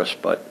job for us,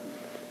 but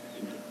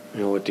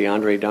what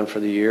DeAndre done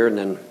for the year, and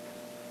then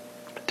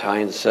Ty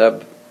and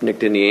Seb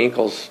nicked in the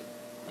ankles,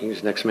 he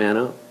was next man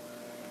up.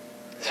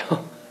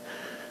 So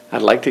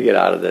I'd like to get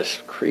out of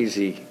this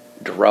crazy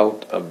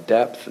drought of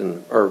depth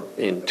or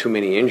in too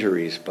many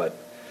injuries, but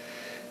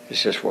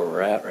it's just where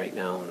we're at right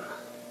now. And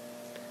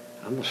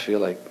I almost feel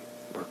like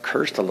we're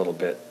cursed a little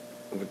bit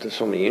with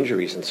so many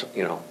injuries. And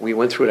we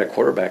went through that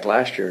quarterback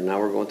last year, and now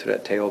we're going through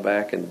that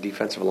tailback and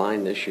defensive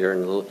line this year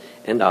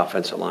and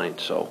offensive line.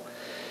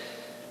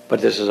 But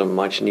this is a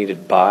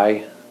much-needed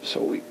bye,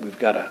 so we've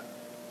got to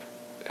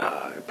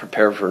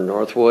prepare for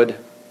Northwood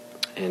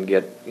and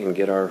get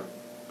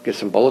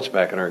some bullets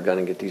back in our gun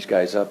and get these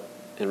guys up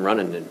and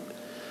running. And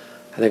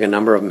I think a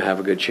number of them have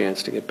a good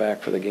chance to get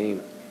back for the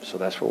game. So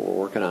that's what we're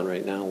working on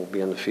right now. We'll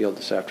be on the field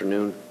this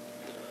afternoon,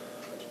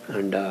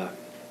 and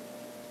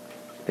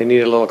they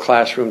need a little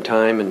classroom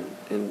time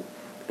and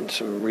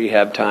some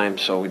rehab time.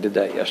 So we did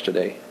that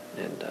yesterday,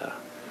 and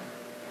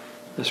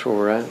that's where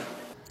we're at.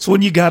 So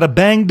when you got a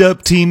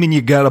banged-up team and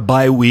you got a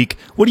bye week,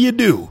 what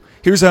do?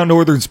 Here's how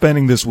Northern's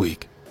spending this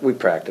week. We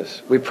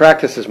practice. We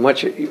practice as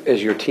much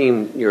as your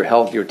team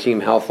health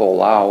will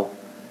allow.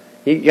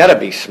 You got to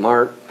be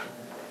smart,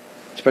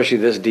 especially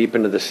this deep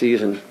into the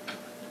season.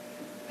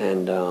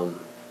 And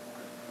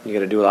you got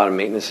to do a lot of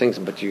maintenance things,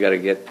 but you got to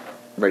get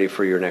ready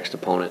for your next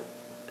opponent.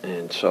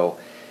 And so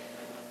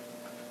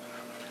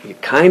you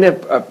kind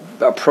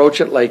of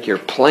approach it like you're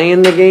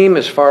playing the game,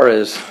 as far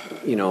as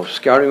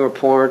scouting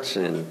reports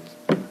and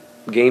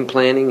game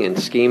planning and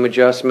scheme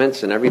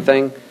adjustments and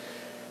everything,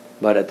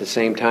 but at the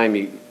same time,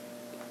 we're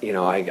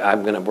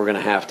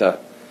gonna have to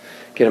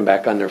get them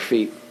back on their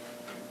feet.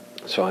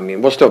 So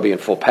we'll still be in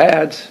full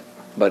pads,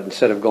 but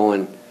instead of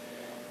going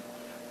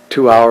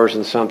 2 hours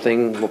and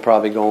something, we'll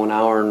probably go an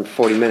hour and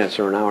 40 minutes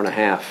or an hour and a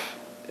half,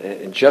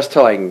 and just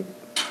till I can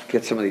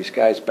get some of these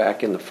guys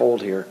back in the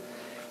fold here,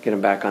 get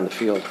them back on the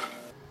field.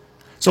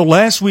 So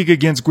last week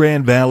against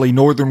Grand Valley,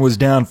 Northern was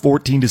down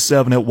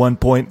 14-7 at one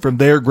point. From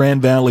there,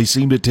 Grand Valley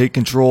seemed to take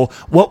control.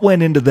 What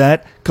went into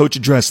that? Coach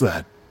addressed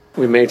that.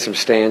 We made some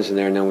stands in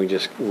there, and then we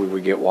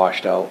would get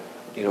washed out.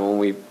 When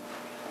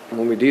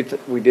we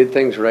did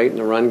things right in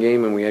the run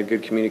game, and we had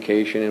good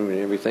communication and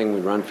everything. We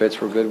run fits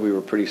were good. We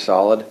were pretty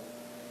solid.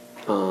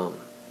 And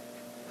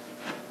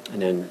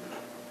then,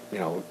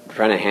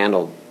 trying to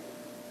handle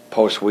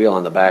post wheel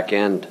on the back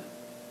end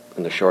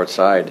and the short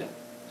side.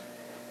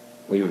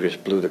 We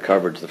just blew the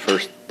coverage. The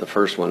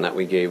first one that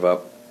we gave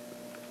up,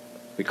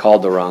 we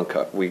called the wrong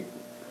we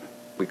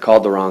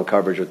called the wrong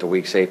coverage with the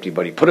weak safety,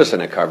 but he put us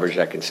in a coverage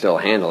that can still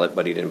handle it,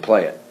 but he didn't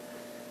play it.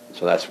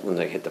 So that's when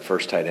they hit the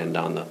first tight end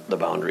down the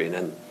boundary, and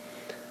then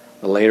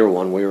the later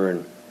one we were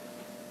in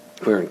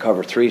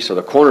cover 3. So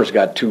the corner's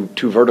got two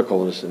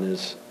verticals in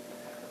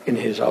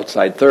his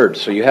outside third.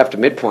 So you have to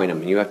midpoint him,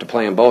 and you have to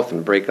play them both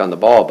and break on the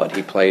ball. But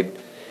he played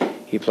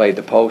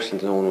the post,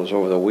 and no one was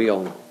over the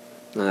wheel.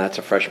 And that's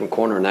a freshman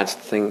corner, and that's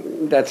the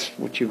thing. That's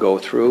what you go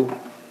through,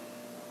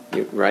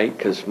 right?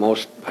 Because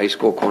most high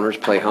school corners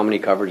play, how many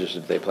coverages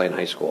did they play in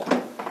high school?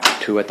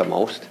 2 at the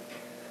most.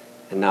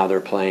 And now they're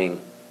playing,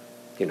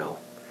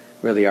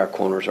 really our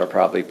corners are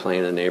probably playing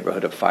in the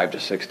neighborhood of 5 to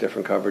 6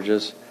 different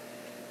coverages.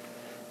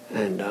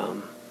 And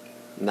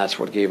that's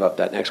what gave up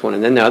that next one.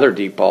 And then the other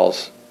deep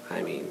balls,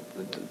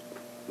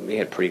 we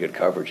had pretty good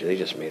coverage. They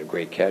just made a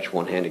great catch,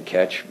 one-handed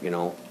catch,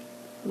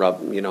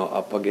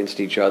 up against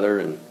each other,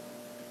 and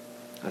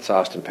that's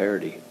Austin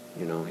Parody.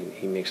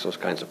 He makes those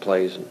kinds of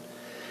plays, and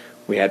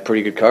we had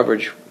pretty good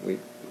coverage. We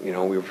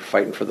were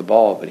fighting for the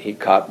ball, but he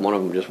caught one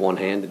of them just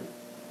one-handed.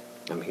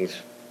 He's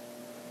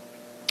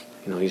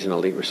an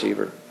elite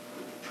receiver.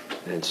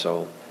 And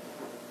so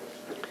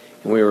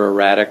we were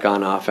erratic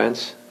on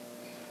offense.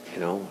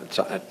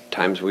 At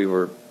times we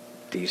were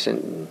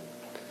decent, and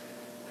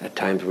at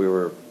times we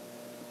were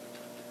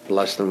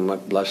less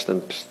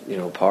than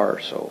par.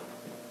 So,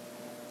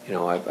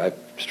 I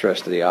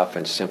stressed to the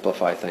offense,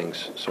 simplify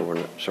things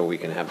so we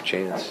can have a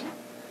chance.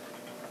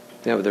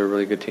 Yeah, but they're a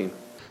really good team.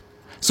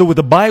 So with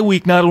a bye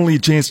week, not only a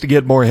chance to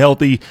get more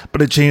healthy,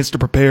 but a chance to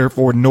prepare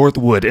for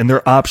Northwood and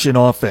their option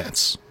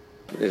offense.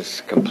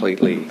 It's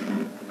completely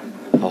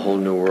a whole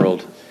new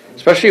world,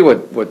 especially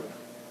with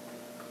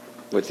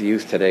the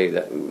youth today.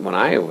 That when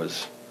I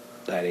was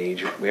that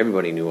age,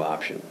 everybody knew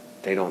option.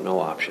 They don't know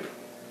option,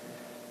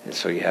 and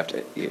so you have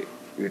to.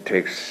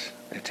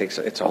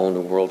 It's a whole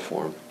new world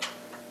for them.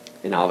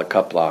 And all the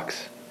cut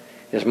blocks,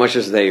 as much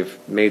as they've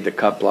made the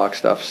cut block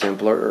stuff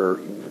simpler or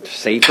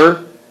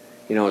safer,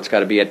 it's got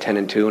to be at 10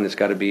 and 2, and it's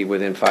got to be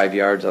within 5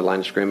 yards of the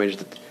line of scrimmage.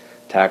 The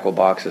tackle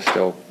box is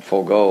still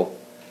full go.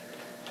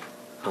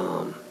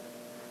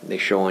 They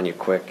show on you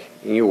quick,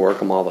 and you work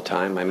them all the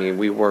time. I mean,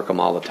 we work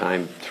them all the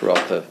time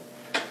throughout the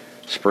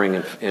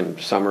spring and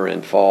summer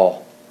and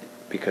fall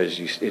because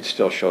it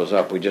still shows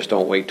up. We just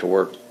don't wait to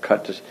work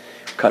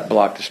cut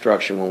block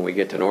destruction when we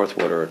get to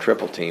Northwood or a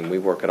triple team. We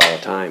work it all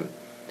the time.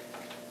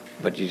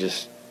 But you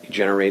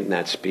generating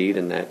that speed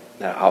and that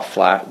how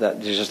flat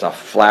that there's just a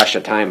flash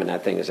of time and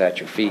that thing is at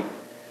your feet.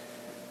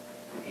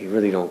 You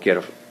really don't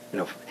get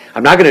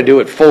I'm not going to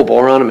do it full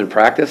bore on them in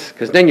practice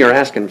because then you're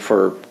asking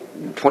for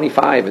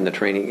 25 in the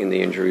training in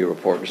the injury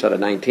report instead of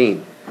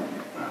 19.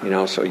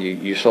 So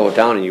you slow it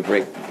down and you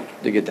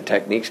get the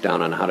techniques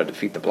down on how to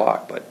defeat the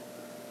block. But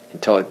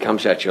until it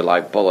comes at you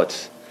like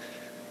bullets,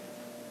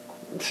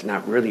 it's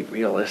not really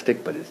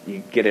realistic. But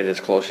you get it as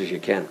close as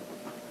you can.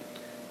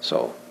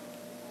 So.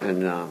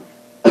 And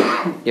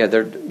yeah,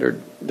 they're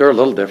a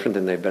little different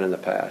than they've been in the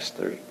past.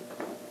 They're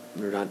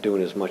not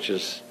doing as much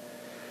as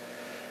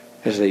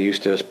they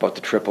used to about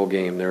the triple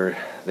game.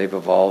 They've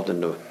evolved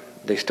into.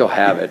 They still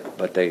have it,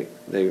 but they've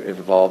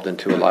evolved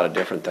into a lot of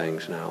different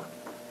things now.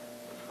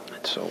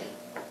 And so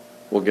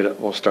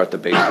we'll start the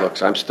base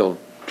looks. I'm still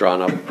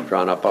drawn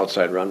up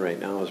outside run right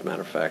now, as a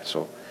matter of fact.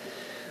 So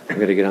I'm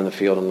going to get on the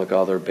field and look at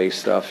all their base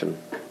stuff and.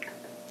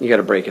 You got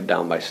to break it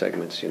down by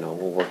segments. We'll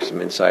work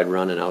some inside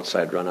run and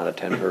outside run out of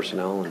 10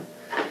 personnel and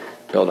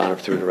build on it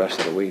through the rest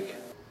of the week.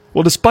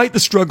 Well, despite the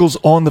struggles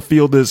on the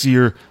field this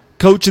year,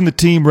 Coach and the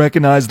team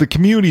recognize the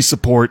community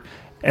support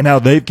and how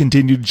they've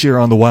continued to cheer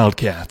on the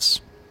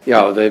Wildcats.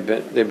 Yeah, they've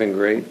been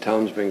great.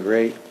 Town's been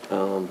great,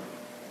 and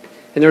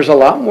there's a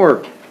lot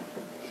more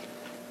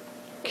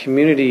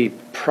community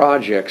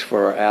projects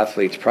for our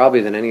athletes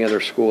probably than any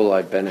other school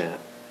I've been at.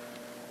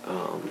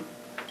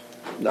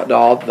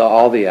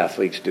 All the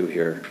athletes do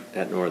here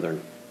at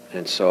Northern,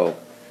 and so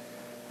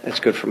that's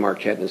good for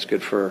Marquette, and it's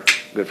good for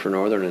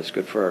Northern, and it's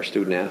good for our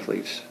student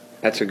athletes.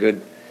 That's a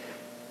good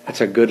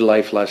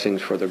life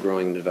lessons for the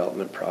growing and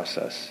development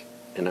process.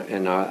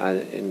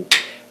 And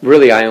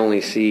really, I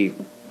only see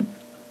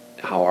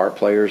how our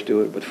players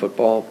do it with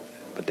football,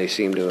 but they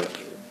seem to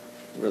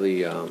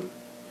really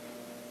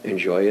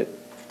enjoy it,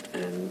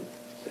 and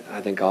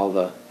I think all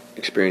the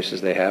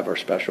experiences they have are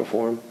special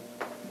for them,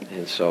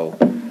 and so.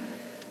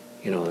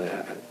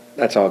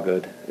 That's all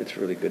good. It's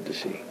really good to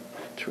see.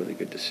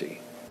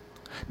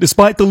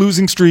 Despite the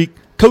losing streak,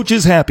 Coach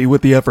is happy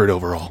with the effort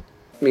overall.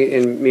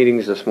 In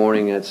meetings this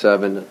morning at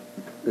 7,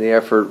 the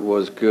effort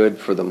was good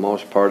for the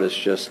most part. It's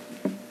just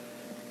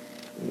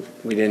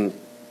we didn't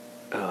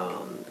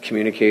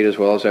communicate as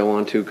well as I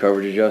wanted to,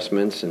 coverage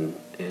adjustments and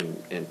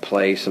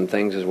play some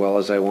things as well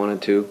as I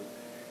wanted to,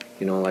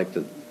 like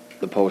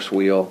the post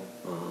wheel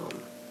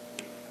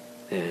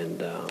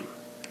and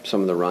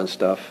some of the run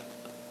stuff.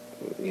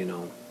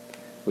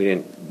 We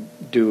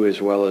didn't do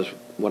as well as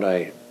what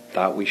I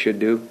thought we should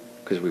do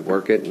because we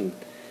work it, and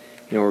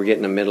we're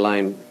getting a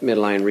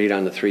midline read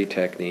on the 3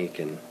 technique,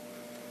 and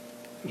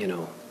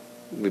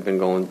we've been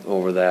going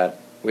over that.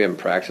 We haven't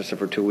practiced it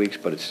for 2 weeks,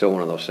 but it's still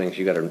one of those things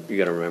you got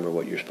to remember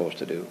what you're supposed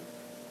to do.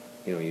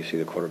 You see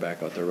the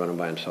quarterback out there running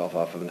by himself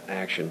off of an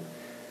action.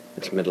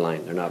 It's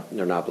midline.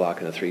 They're not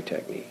blocking the 3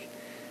 technique,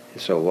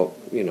 and so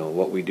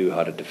what we do,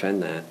 how to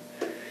defend that.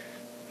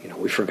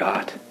 We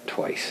forgot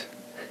twice.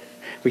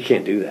 We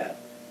can't do that.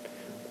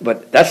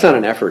 But that's not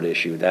an effort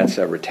issue. That's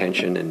a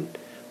retention and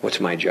what's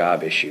my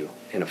job issue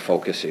and a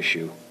focus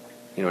issue.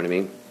 You know what I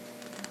mean?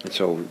 And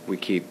so we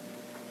just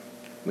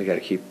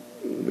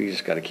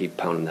got to keep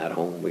pounding that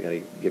home. We got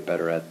to get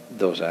better at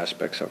those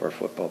aspects of our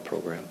football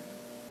program.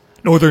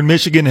 Northern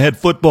Michigan head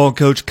football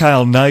coach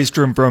Kyle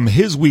Nystrom from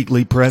his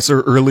weekly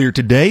presser earlier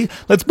today.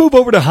 Let's move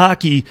over to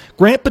hockey.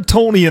 Grant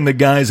Petoni and the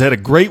guys had a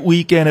great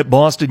weekend at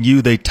Boston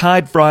U. They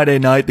tied Friday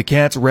night. The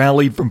Cats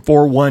rallied from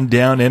 4-1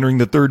 down entering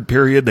the third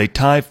period. They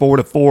tie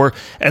 4-4,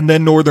 and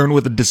then Northern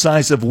with a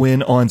decisive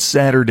win on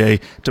Saturday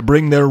to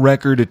bring their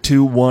record to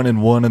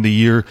 2-1-1 in the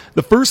year.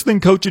 The first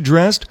thing coach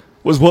addressed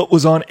was what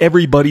was on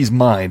everybody's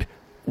mind.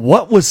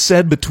 What was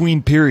said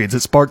between periods that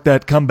sparked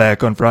that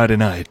comeback on Friday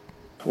night?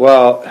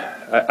 Well,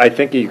 I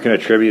think you can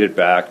attribute it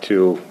back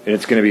to, and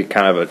it's going to be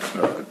kind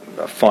of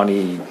a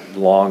funny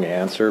long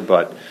answer,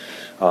 but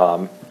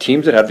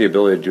teams that have the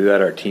ability to do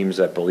that are teams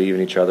that believe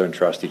in each other and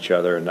trust each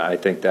other, and I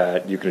think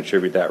that you can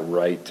attribute that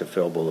right to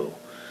Phil Ballou.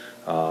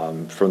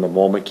 From the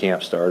moment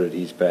camp started,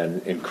 he's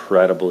been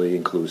incredibly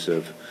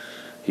inclusive.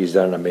 He's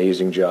done an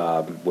amazing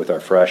job with our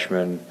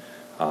freshmen.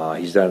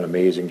 He's done an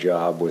amazing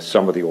job with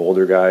some of the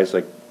older guys.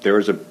 Like, there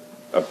was a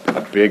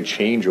big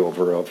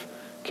changeover of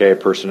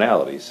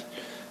personalities,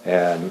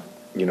 and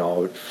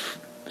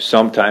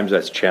sometimes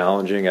that's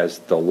challenging as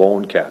the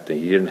lone captain.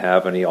 He didn't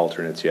have any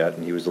alternates yet,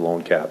 and he was the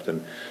lone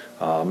captain.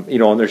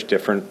 And there's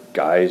different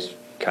guys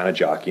kind of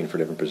jockeying for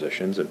different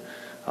positions, and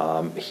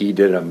he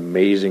did an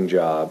amazing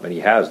job, and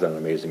he has done an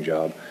amazing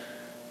job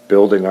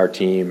building our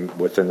team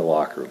within the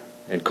locker room.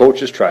 And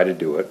coaches try to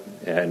do it,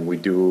 and we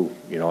do,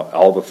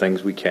 all the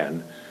things we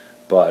can.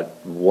 But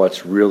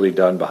what's really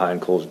done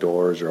behind closed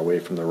doors or away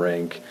from the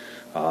rink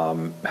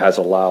has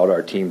allowed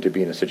our team to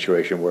be in a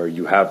situation where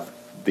you have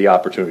the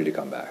opportunity to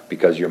come back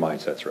because your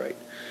mindset's right.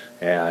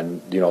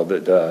 And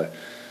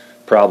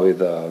probably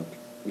the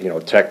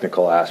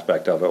technical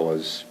aspect of it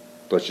was,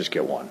 let's just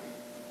get one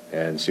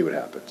and see what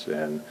happens.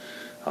 And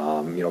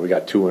we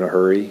got two in a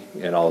hurry,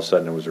 and all of a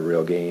sudden it was a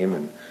real game.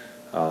 And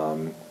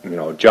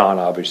John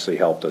obviously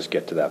helped us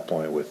get to that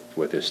point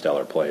with his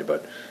stellar play.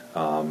 But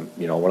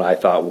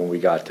when we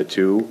got to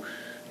two,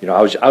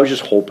 I was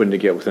just hoping to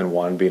get within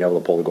one, being able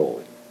to pull the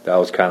goalie. That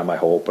was kind of my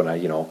hope.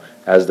 And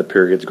as the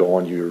period's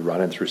going, you're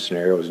running through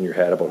scenarios in your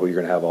head about who you're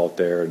going to have out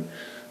there and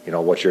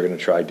what you're going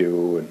to try to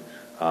do, and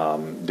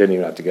didn't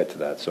even have to get to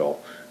that. So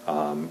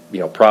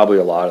probably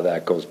a lot of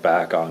that goes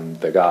back on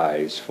the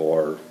guys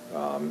for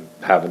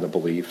having the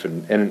belief,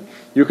 and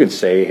you can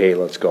say, hey,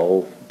 let's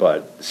go,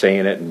 but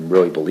saying it and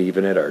really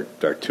believing it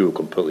are two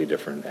completely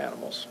different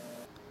animals.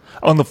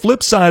 On the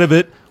flip side of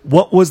it,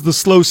 what was the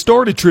slow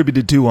start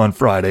attributed to on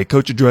Friday?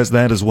 Coach addressed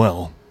that as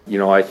well.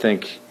 I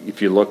think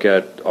if you look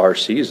at our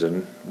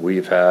season,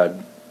 we've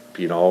had,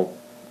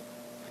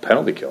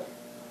 penalty kill.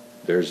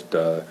 There's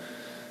the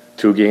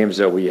 2 games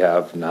that we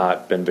have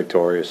not been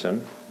victorious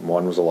in.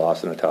 One was a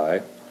loss and a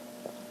tie.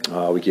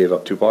 We gave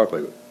up 2 power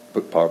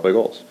play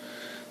goals.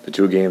 The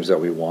 2 games that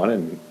we won,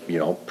 and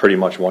pretty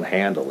much won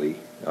handily.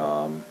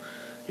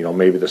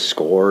 Maybe the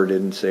score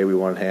didn't say we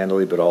won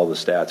handily, but all the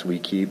stats we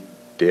keep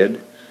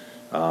did.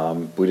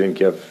 We didn't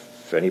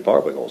give any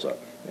power play goals up.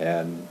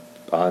 And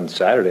on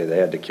Saturday, they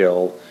had to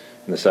kill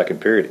in the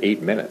second period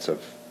 8 minutes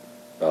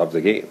of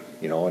the game.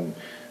 And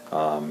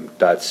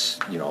that's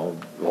a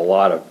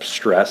lot of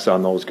stress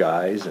on those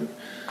guys, and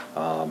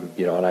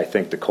and I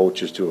think the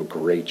coaches do a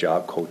great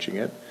job coaching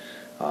it.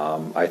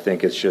 I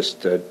think it's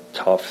just a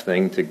tough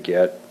thing to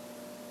get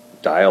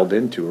dialed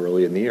into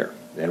early in the year,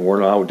 and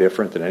we're no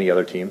different than any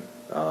other team.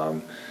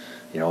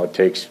 It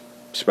takes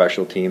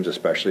special teams,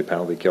 especially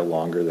penalty kill,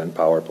 longer than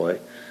power play.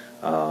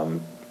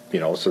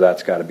 So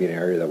that's got to be an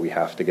area that we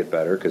have to get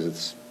better, because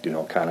it's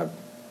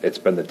it's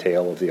been the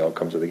tail of the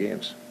outcomes of the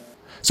games.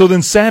 So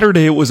then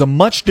Saturday, it was a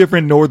much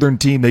different Northern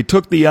team. They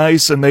took the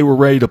ice and they were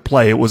ready to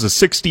play. It was a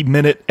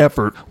 60-minute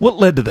effort. What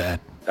led to that?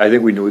 I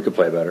think we knew we could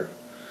play better.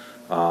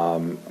 And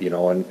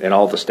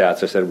all the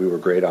stats I said we were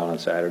great on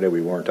Saturday,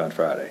 we weren't on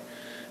Friday.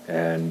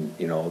 And,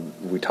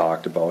 we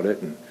talked about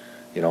it. And,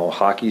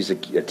 hockey's a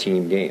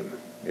team game.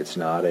 It's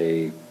not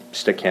a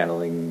stick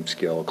handling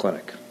skill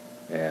clinic.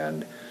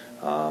 And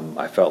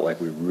I felt like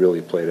we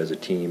really played as a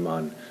team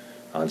on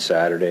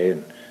Saturday.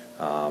 And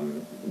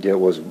it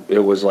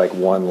was like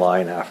one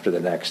line after the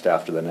next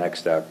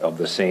of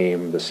the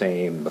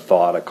same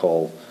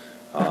methodical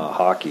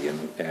hockey,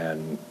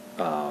 and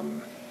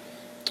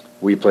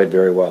we played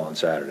very well on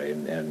Saturday,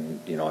 and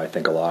I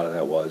think a lot of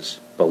that was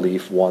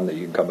belief, one, that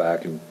you can come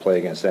back and play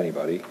against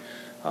anybody,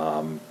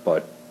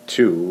 but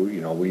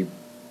 2, we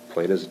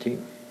played as a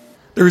team.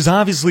 There's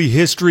obviously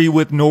history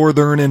with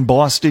Northern and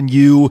Boston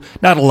U.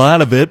 Not a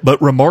lot of it,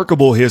 but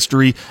remarkable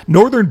history.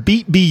 Northern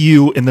beat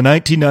BU in the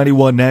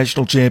 1991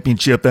 National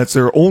Championship. That's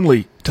their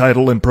only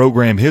title in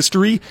program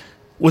history.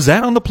 Was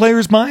that on the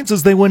players' minds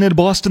as they went into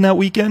Boston that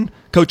weekend?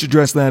 Coach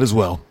addressed that as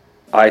well.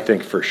 I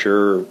think for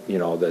sure,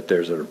 that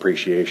there's an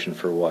appreciation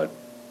for what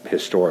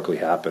historically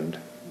happened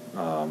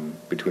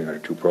between our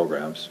 2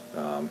 programs.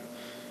 All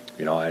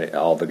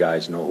the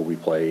guys know who we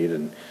played,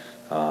 and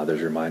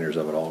there's reminders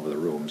of it all over the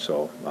room.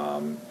 So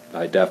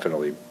I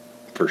definitely,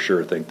 for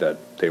sure, think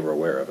that they were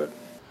aware of it.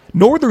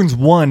 Northern's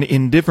won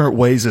in different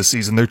ways this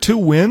season. Their 2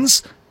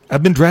 wins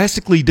have been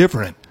drastically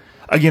different.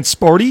 Against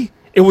Sparty,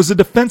 it was a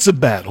defensive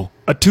battle,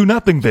 a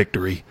 2-0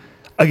 victory.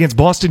 Against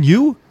Boston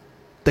U,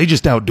 they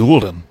just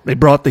outdueled them. They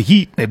brought the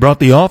heat. They brought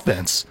the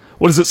offense.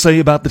 What does it say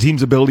about the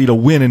team's ability to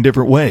win in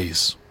different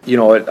ways?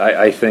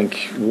 I think,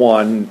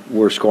 one,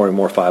 we're scoring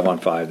more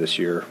 5-on-5 this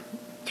year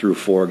through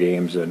 4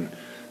 games than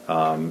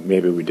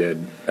maybe we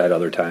did at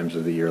other times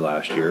of the year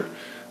last year.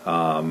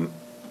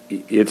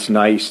 It's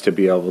nice to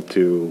be able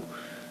to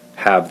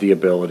have the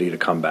ability to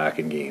come back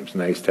in games.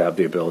 Nice to have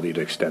the ability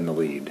to extend the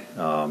lead.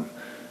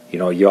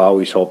 You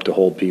always hope to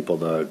hold people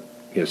to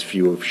as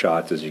few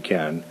shots as you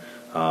can,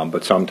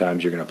 but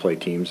sometimes you're going to play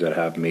teams that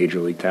have major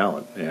league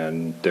talent,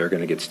 and they're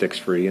going to get sticks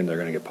free and they're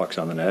going to get pucks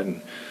on the net.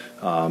 And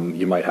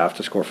you might have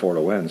to score 4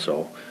 to win.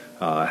 So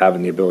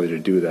having the ability to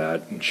do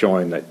that and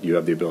showing that you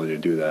have the ability to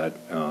do that,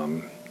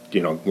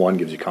 one,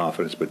 gives you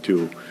confidence, but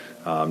two,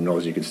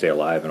 knows you can stay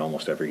alive in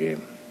almost every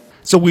game.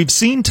 So we've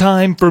seen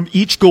time from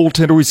each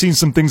goaltender. We've seen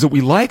some things that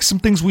we like, some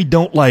things we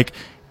don't like.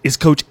 Is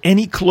Coach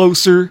any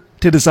closer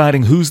to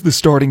deciding who's the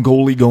starting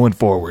goalie going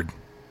forward?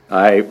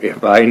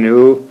 If I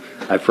knew,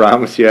 I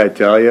promise you, I'd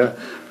tell you.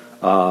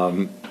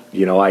 I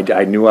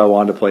knew I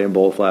wanted to play them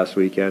both last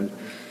weekend.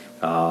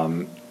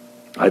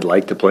 I'd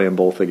like to play them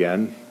both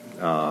again.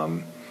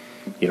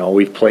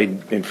 We've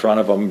played in front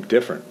of them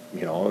different.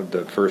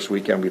 The first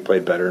weekend we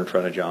played better in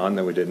front of John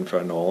than we did in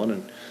front of Nolan,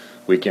 and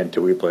weekend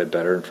 2 we played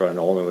better in front of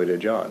Nolan than we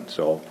did John.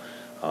 So,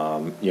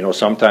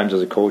 sometimes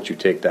as a coach you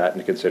take that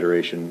into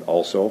consideration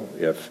also.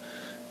 If,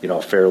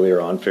 fairly or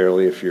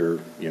unfairly, if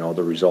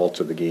the results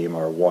of the game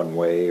are one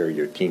way or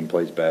your team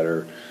plays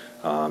better,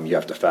 you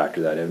have to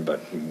factor that in.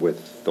 But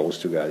with those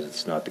two guys,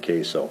 it's not the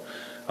case. So,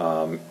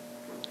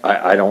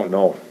 I don't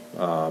know.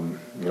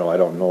 I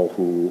don't know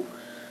who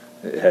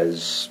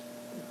has,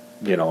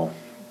 they're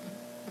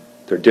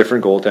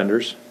different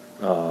goaltenders,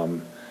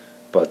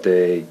 but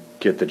they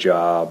get the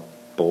job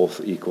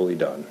both equally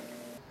done.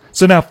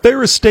 So now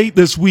Ferris State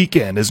this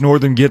weekend as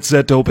Northern gets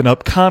set to open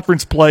up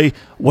conference play.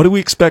 What do we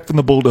expect from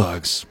the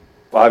Bulldogs?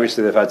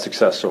 Obviously, they've had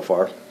success so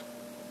far.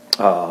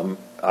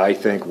 I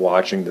think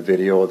watching the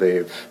video,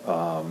 they've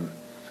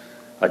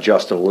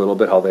adjusted a little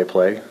bit how they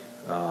play,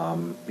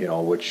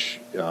 which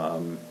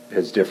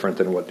is different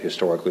than what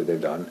historically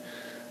they've done.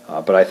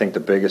 But I think the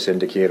biggest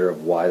indicator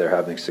of why they're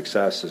having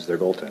success is their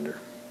goaltender.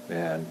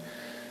 And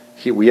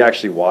we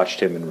actually watched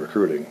him in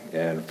recruiting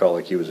and felt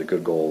like he was a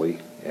good goalie.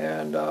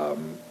 And,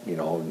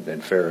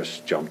 and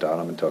Ferris jumped on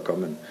him and took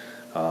him.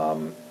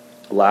 And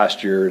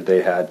last year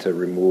they had to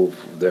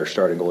remove their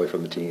starting goalie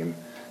from the team.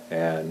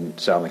 And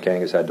Sal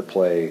McCangas had to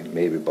play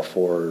maybe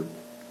before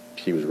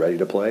he was ready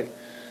to play.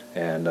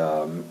 And,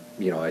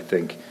 I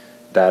think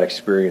that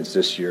experience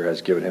this year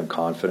has given him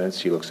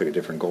confidence. He looks like a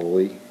different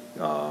goalie.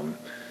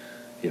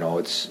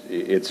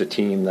 It's a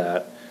team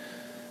that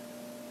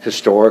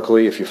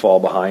historically, if you fall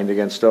behind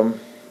against them,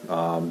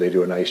 they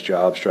do a nice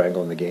job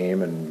strangling the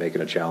game and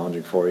making it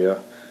challenging for you.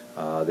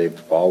 They've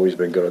always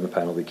been good on the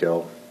penalty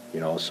kill,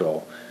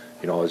 so,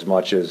 as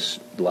much as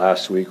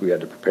last week we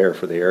had to prepare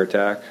for the air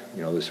attack,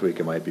 this week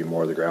it might be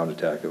more the ground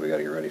attack that we got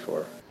to get ready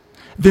for.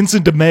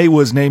 Vincent DeMay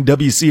was named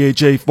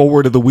WCHA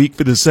Forward of the Week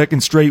for the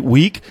second straight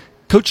week.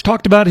 Coach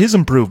talked about his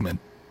improvement.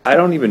 I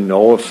don't even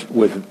know if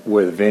with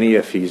Vinny,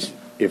 if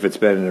it's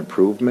been an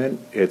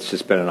improvement. It's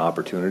just been an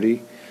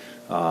opportunity.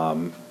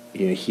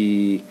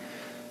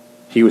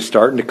 He was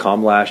starting to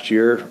come last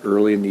year,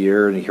 early in the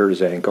year, and he hurt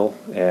his ankle,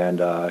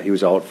 and he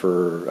was out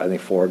for, I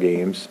think, 4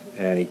 games,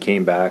 and he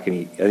came back,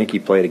 and I think he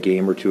played a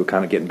game or two,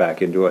 kind of getting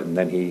back into it, and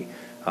then he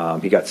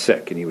got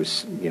sick, and he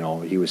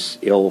was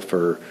ill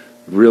for,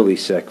 really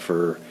sick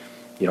for,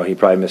 he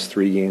probably missed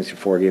 3 games,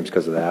 4 games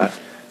because of that,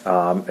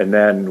 and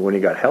then when he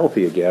got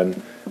healthy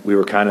again, we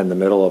were kind of in the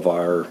middle of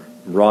our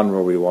run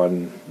where we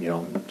won,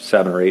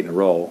 7 or 8 in a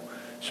row,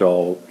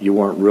 so you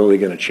weren't really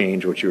going to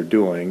change what you were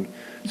doing.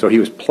 So he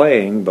was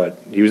playing, but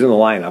he was in the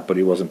lineup, but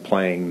he wasn't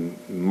playing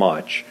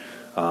much.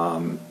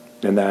 And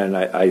then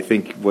I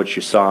think what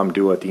you saw him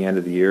do at the end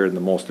of the year and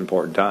the most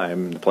important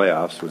time in the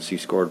playoffs was he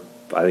scored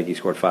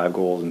 5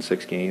 goals in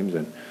 6 games,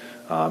 and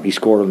he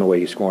scored them the way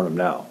he's scoring them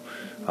now.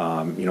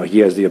 He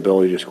has the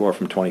ability to score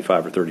from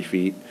 25 or 30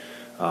 feet.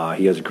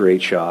 He has a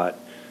great shot,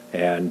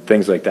 and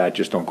things like that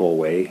just don't go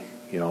away.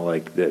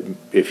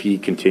 If he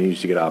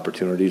continues to get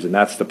opportunities, and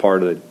that's the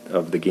part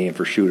of the game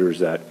for shooters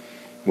that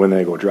when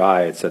they go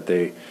dry, it's that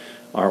they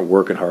aren't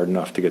working hard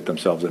enough to get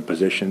themselves in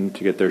position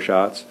to get their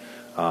shots.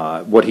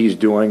 What he's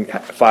doing,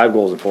 5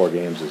 goals in 4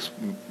 games is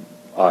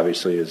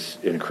obviously an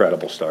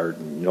incredible start.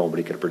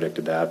 Nobody could have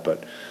predicted that,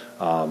 but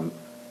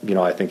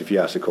I think if you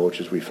ask the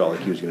coaches, we felt like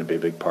he was going to be a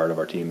big part of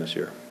our team this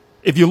year.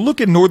 If you look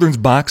at Northern's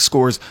box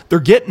scores, they're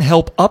getting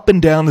help up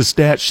and down the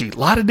stat sheet. A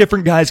lot of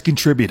different guys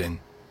contributing.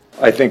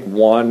 I think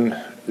one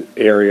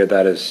area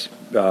that has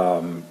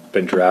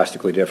been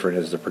drastically different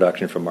is the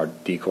production from our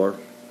D-Corps.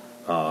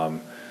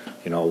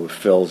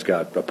 Phil's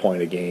got a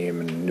point a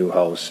game, and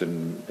Newhouse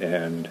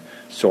and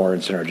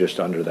Sorensen are just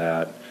under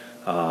that.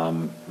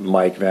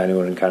 Mike Van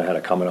Unen kind of had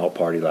a coming out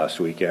party last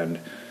weekend.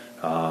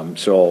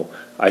 So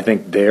I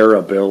think their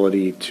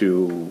ability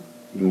to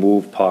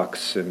move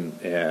pucks and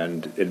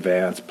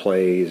advance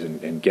plays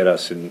and get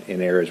us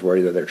in areas where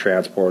either they're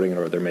transporting it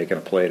or they're making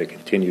a play to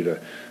continue to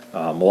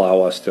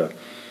allow us to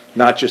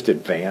not just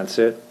advance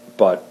it,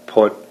 but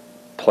put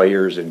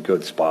players in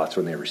good spots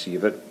when they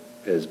receive it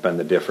has been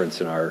the difference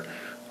in our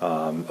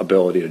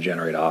ability to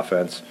generate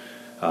offense.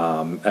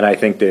 And I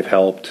think they've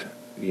helped,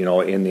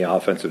 in the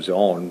offensive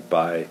zone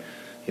by,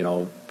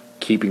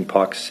 keeping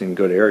pucks in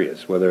good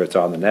areas, whether it's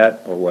on the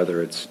net or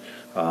whether it's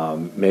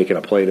making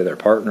a play to their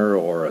partner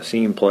or a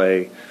seam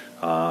play.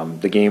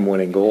 The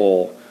game-winning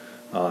goal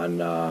or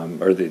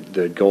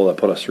the goal that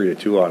put us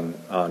 3-2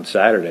 on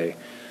Saturday,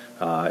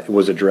 it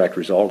was a direct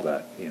result of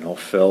that. You know,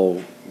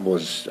 Phil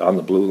was on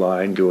the blue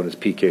line doing his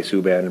PK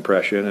Subban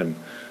impression,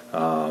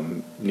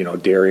 and you know,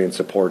 Darian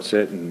supports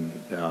it,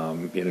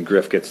 and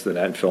Griff gets to the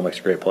net, and Phil makes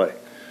a great play.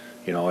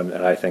 You know, and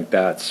I think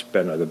that's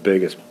been the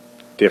biggest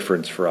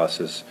difference for us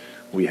is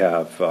we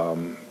have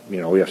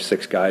we have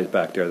 6 guys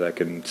back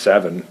there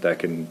seven that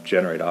can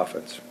generate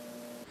offense.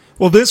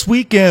 Well, this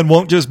weekend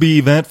won't just be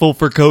eventful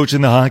for Coach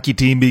and the hockey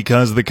team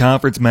because of the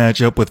conference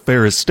matchup with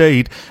Ferris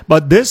State,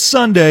 but this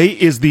Sunday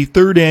is the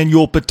 3rd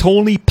annual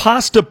Petolni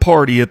Pasta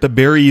Party at the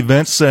Barrie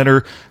Events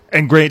Center,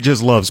 and Grant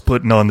just loves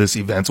putting on this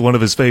event. It's one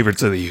of his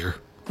favorites of the year.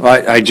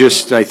 I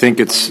think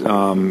it's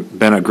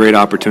been a great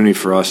opportunity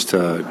for us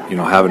to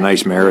have a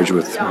nice marriage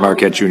with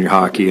Marquette Junior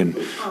Hockey and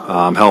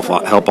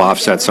help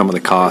offset some of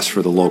the costs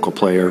for the local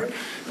player,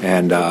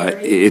 and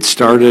it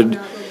started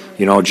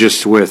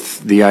just with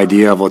the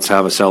idea of let's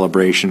have a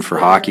celebration for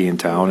hockey in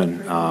town,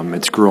 and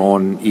it's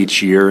grown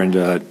each year and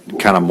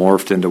kind of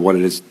morphed into what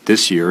it is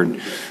this year.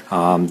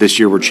 And this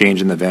year we're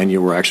changing the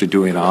venue. We're actually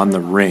doing it on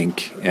the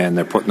rink, and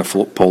they're putting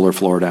the polar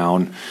floor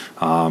down.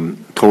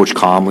 Coach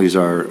Comley's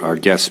our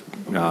guest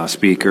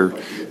speaker,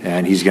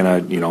 and he's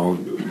going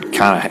to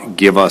kind of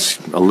give us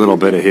a little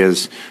bit of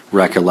his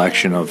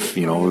recollection of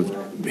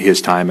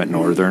his time at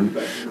Northern.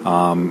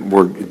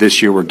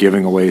 This year we're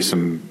giving away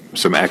some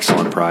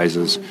excellent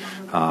prizes,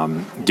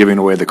 giving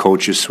away the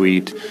coaches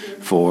suite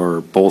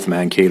for both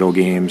Mankato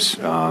games.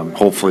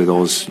 Hopefully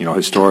those,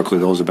 historically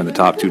those have been the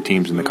top 2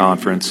 teams in the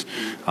conference,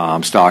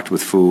 stocked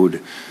with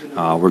food.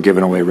 We're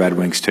giving away Red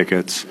Wings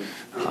tickets.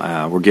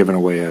 We're giving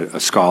away a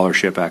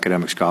scholarship,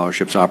 academic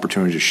scholarships,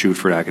 opportunity to shoot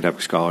for an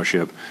academic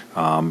scholarship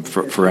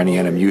for any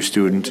NMU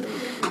student.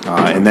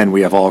 And then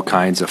we have all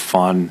kinds of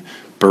fun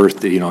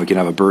birthday, you can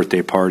have a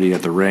birthday party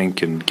at the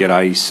rink and get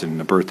ice, and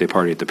a birthday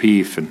party at the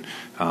PEEF, and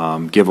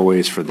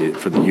giveaways for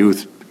the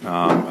youth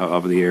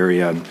of the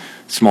area, and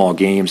small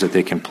games that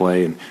they can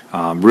play.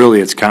 And really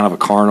it's kind of a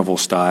carnival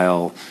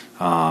style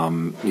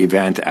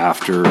event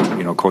after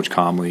Coach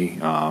Comley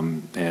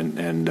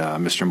and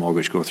Mr.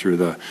 Mogish go through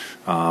the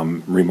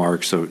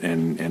remarks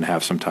and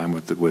have some time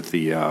with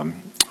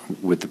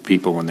the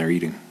people when they're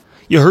eating.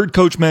 You heard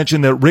Coach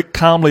mention that Rick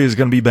Comley is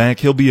going to be back.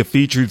 He'll be a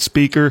featured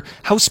speaker.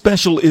 How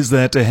special is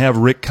that to have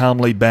Rick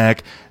Comley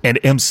back and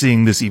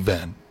emceeing this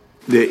event?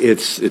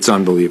 It's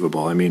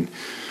unbelievable. I mean,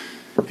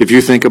 if you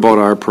think about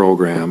our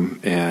program,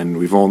 and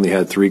we've only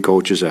had 3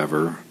 coaches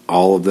ever,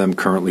 all of them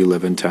currently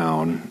live in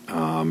town,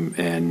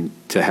 and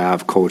to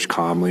have Coach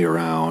Comley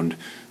around,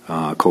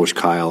 Coach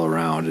Kyle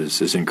around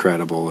is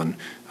incredible, and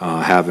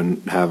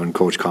having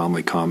Coach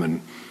Comley come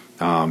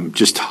and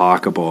just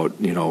talk about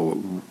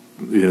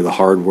the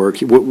hard work,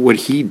 what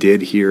he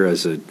did here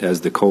as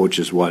the coach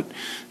is what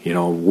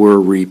we're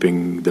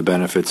reaping the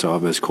benefits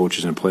of as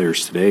coaches and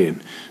players today.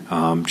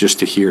 And just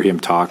to hear him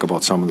talk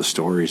about some of the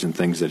stories and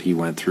things that he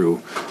went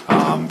through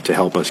to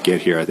help us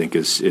get here, I think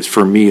is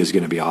for me is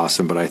going to be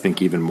awesome. But I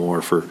think even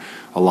more for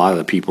a lot of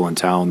the people in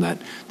town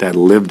that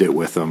lived it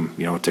with him,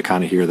 to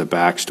kind of hear the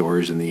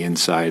backstories and the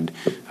inside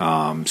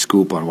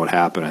scoop on what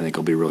happened, I think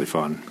will be really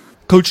fun.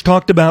 Coach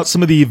talked about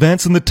some of the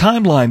events and the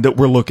timeline that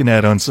we're looking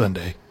at on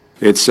Sunday.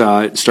 It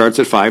starts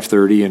at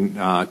 5:30,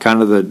 and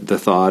kind of the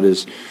thought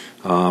is,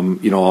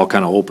 I'll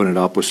kind of open it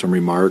up with some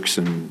remarks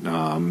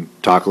and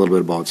talk a little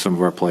bit about some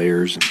of our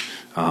players,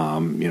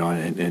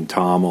 and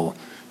Tom will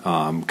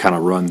kind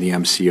of run the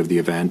MC of the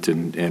event,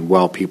 and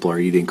while people are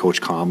eating,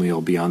 Coach Comley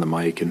will be on the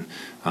mic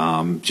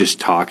and just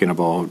talking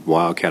about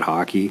Wildcat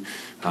hockey.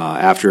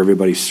 After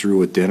everybody's through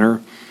with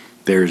dinner,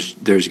 there's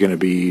going to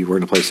be, we're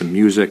going to play some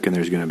music, and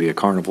there's going to be a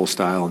carnival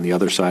style on the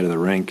other side of the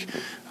rink.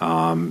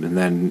 And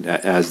then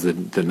as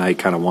the night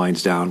kind of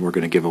winds down, we're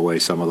going to give away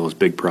some of those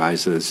big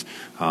prizes,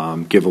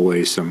 give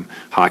away some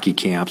hockey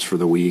camps for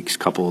the weeks, a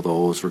couple of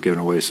those. We're giving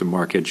away some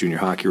Marquette Junior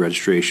Hockey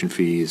registration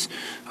fees.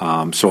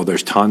 So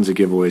there's tons of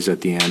giveaways at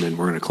the end, and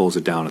we're going to close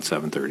it down at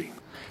 7:30.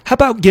 How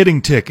about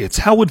getting tickets?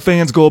 How would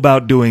fans go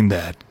about doing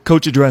that?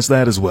 Coach addressed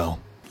that as well.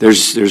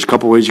 There's a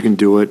couple ways you can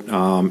do it.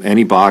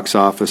 Any box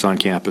office on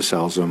campus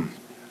sells them.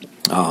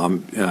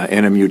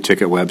 NMU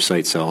ticket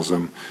website sells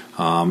them,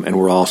 and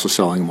we're also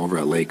selling them over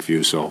at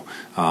Lakeview. So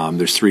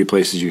there's 3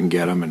 places you can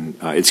get them, and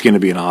it's going to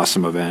be an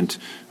awesome event.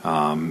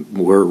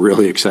 We're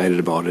really excited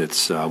about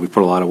it. We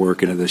put a lot of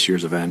work into this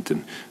year's event,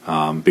 and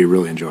be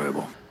really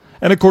enjoyable.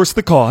 And of course,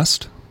 the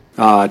cost.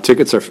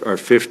 Tickets are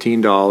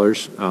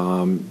 $15.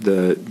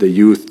 The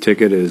youth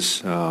ticket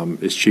is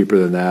cheaper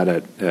than that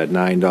at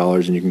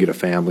 $9, and you can get a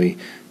family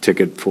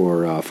ticket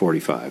for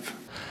 $45.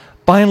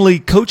 Finally,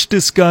 Coach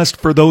discussed,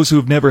 for those who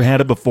have never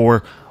had it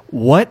before,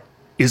 what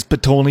is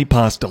Petolni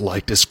pasta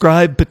like?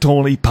 Describe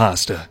Petolni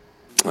pasta.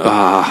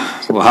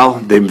 Well,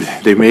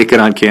 they make it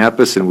on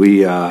campus, and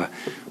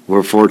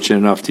we're fortunate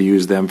enough to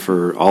use them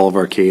for all of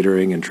our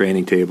catering and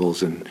training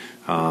tables and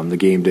the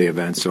game day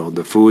events. So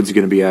the food's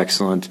going to be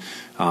excellent.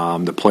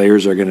 The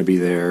players are going to be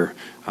there,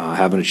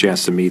 having a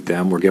chance to meet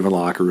them. We're giving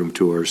locker room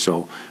tours.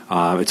 So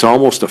it's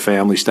almost a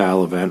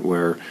family-style event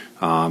where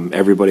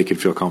everybody can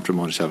feel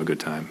comfortable and just have a good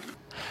time.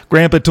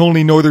 Grandpa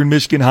Tony, Northern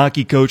Michigan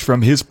hockey coach,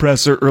 from his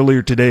presser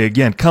earlier today.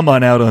 Again, come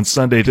on out on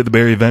Sunday to the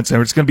Barrie Event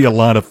Center. It's going to be a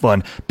lot of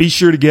fun. Be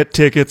sure to get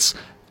tickets.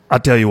 I'll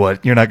tell you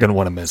what, you're not going to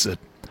want to miss it.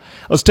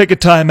 Let's take a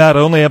time out. I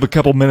only have a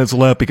couple minutes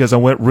left because I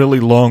went really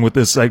long with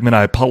this segment.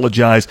 I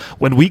apologize.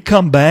 When we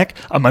come back,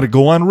 I'm going to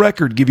go on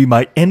record, give you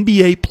my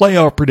NBA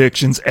playoff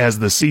predictions as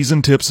the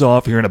season tips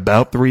off here in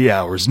about 3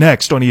 hours.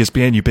 Next on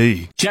ESPN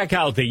UP. Check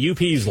out the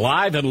UP's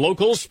live and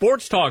local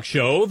sports talk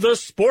show, The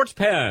Sports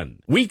Pen.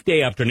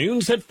 Weekday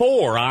afternoons at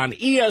 4 on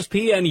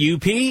ESPN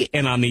UP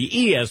and on the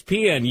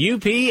ESPN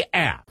UP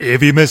app.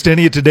 If you missed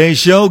any of today's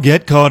show,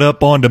 get caught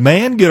up on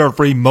demand. Get our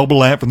free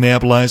mobile app from the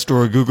Apple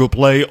iStore or Google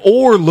Play,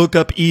 or look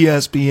up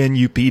ESPNUP.com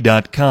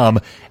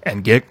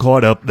and get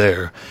caught up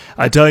there.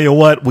 I tell you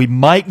what, we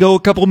might go a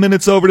couple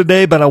minutes over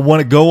today, but I want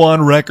to go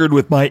on record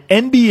with my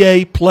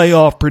NBA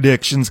playoff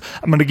predictions.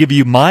 I'm going to give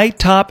you my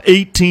top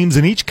 8 teams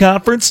in each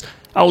conference.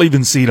 I'll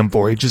even seed them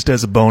for you just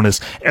as a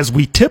bonus as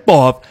we tip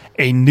off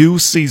a new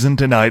season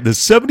tonight, the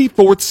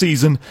 74th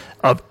season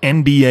of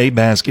NBA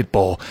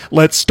basketball.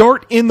 Let's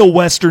start in the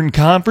Western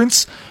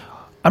Conference.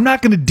 I'm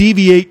not going to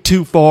deviate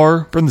too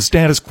far from the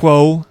status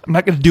quo. I'm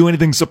not going to do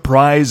anything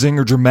surprising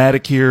or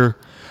dramatic here.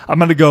 I'm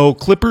going to go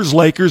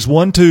Clippers-Lakers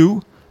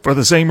 1-2 for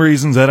the same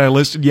reasons that I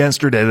listed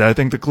yesterday, that I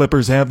think the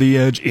Clippers have the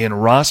edge in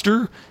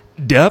roster,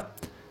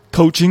 depth,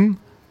 coaching,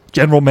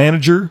 general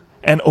manager,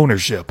 and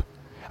ownership.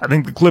 I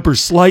think the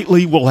Clippers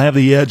slightly will have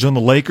the edge on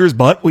the Lakers,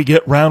 but we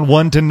get round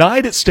 1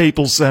 tonight at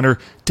Staples Center,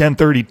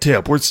 10:30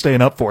 tip. We're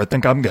staying up for it. I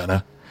think I'm going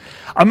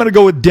to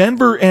go with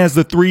Denver as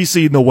the 3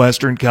 seed in the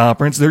Western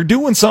Conference. They're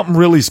doing something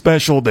really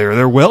special there.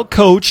 They're well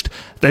coached.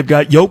 They've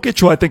got Jokic,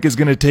 who I think is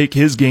going to take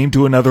his game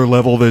to another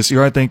level this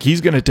year. I think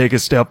he's going to take a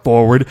step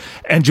forward.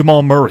 And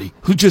Jamal Murray,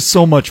 who's just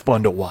so much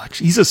fun to watch.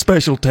 He's a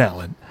special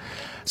talent.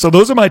 So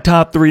those are my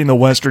top 3 in the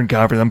Western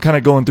Conference. I'm kind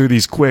of going through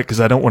these quick because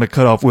I don't want to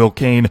cut off Will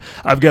Kane.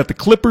 I've got the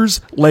Clippers,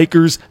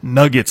 Lakers,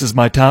 Nuggets as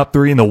my top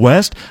 3 in the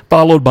West,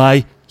 followed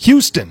by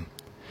Houston.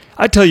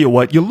 I tell you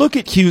what, you look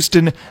at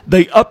Houston,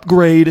 they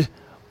upgrade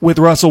with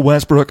Russell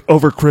Westbrook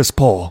over Chris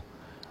Paul.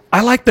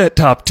 I like that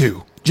top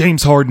 2,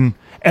 James Harden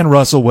and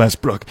Russell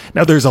Westbrook.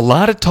 Now, there's a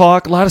lot of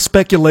talk, a lot of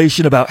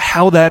speculation about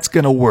how that's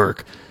going to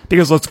work.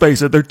 Because let's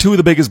face it, they're 2 of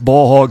the biggest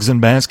ball hogs in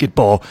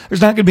basketball.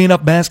 There's not going to be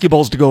enough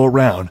basketballs to go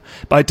around.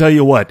 But I tell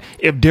you what,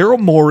 if Daryl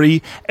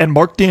Morey and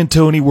Mark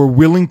D'Antoni were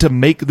willing to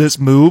make this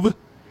move,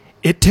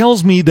 it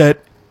tells me that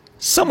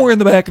somewhere in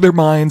the back of their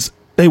minds,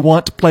 they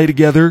want to play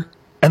together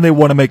and they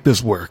want to make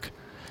this work.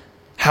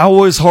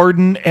 How is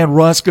Harden and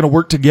Russ going to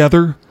work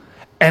together?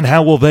 And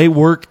how will they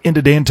work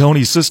into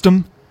D'Antoni's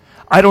system?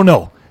 I don't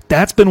know.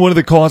 That's been one of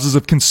the causes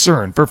of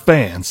concern for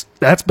fans.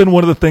 That's been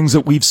one of the things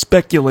that we've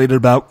speculated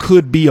about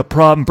could be a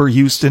problem for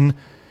Houston.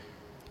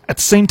 At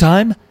the same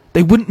time,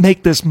 they wouldn't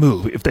make this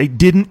move if they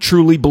didn't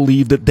truly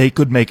believe that they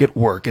could make it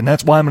work. And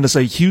that's why I'm going to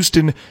say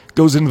Houston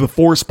goes into the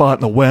 4 spot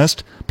in the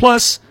West.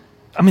 Plus,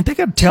 I mean, they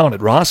got a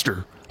talented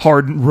roster.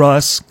 Harden,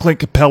 Russ, Clint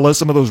Capella,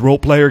 some of those role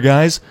player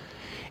guys.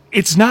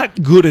 It's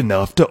not good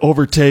enough to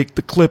overtake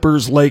the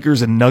Clippers,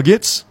 Lakers, and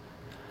Nuggets.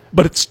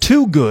 But it's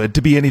too good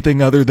to be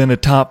anything other than a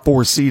top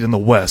 4 seed in the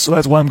West. So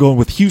that's why I'm going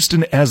with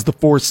Houston as the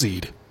 4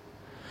 seed.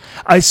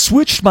 I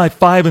switched my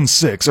 5 and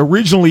 6.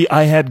 Originally,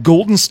 I had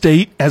Golden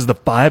State as the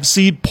 5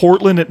 seed,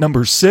 Portland at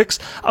number 6.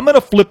 I'm going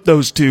to flip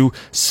those 2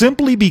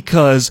 simply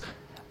because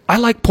I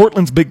like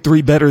Portland's big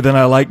 3 better than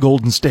I like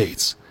Golden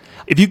State's.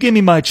 If you give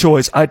me my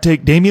choice, I'd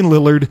take Damian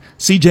Lillard,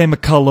 CJ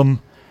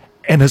McCollum,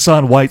 and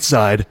Hassan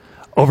Whiteside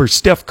over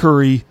Steph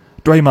Curry,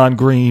 Draymond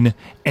Green,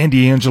 and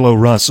D'Angelo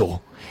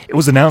Russell. It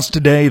was announced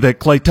today that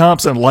Klay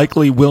Thompson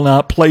likely will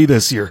not play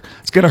this year.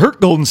 It's going to hurt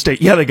Golden State.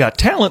 Yeah, they got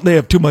talent. They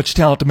have too much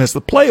talent to miss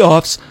the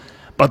playoffs,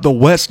 but the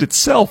West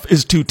itself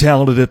is too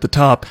talented at the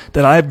top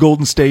that I have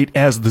Golden State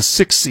as the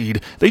 6th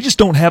seed. They just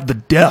don't have the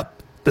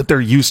depth that they're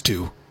used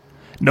to.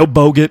 No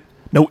Bogut,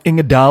 no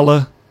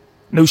Iguodala,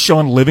 no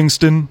Sean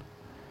Livingston.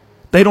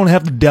 They don't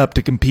have the depth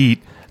to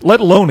compete, let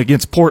alone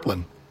against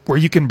Portland, where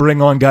you can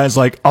bring on guys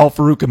like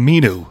Al-Farouq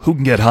Aminu, who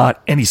can get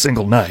hot any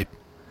single night.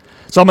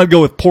 So I'm going to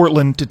go with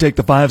Portland to take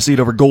the 5 seed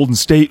over Golden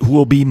State, who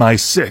will be my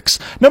 6.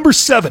 Number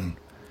 7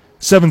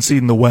 seed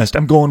in the West.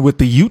 I'm going with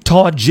the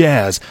Utah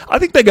Jazz. I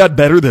think they got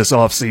better this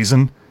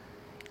offseason,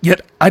 yet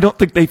I don't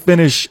think they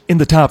finish in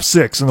the top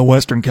 6 in the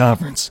Western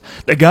Conference.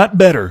 They got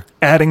better,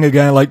 adding a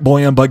guy like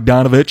Bojan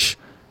Bogdanovic.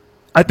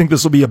 I think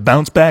this will be a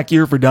bounce-back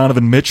year for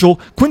Donovan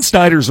Mitchell. Quinn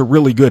Snyder's a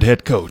really good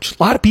head coach.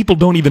 A lot of people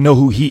don't even know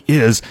who he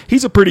is.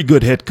 He's a pretty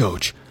good head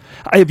coach.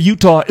 I have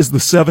Utah as the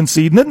 7th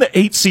seed, and then the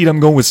 8th seed I'm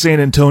going with San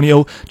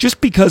Antonio,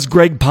 just because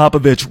Greg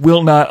Popovich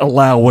will not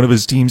allow one of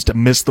his teams to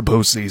miss the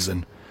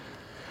postseason.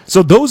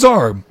 So those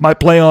are my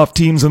playoff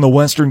teams in the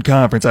Western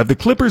Conference. I have the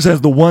Clippers as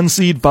the 1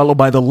 seed, followed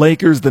by the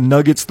Lakers, the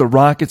Nuggets, the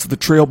Rockets, the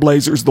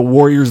Trailblazers, the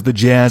Warriors, the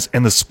Jazz,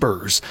 and the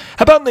Spurs.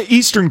 How about in the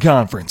Eastern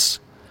Conference?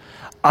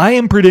 I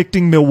am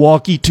predicting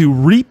Milwaukee to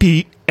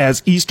repeat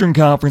as Eastern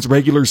Conference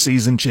regular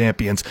season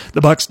champions.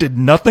 The Bucks did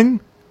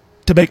nothing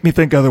to make me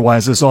think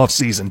otherwise this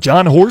offseason.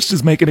 John Horst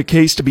is making a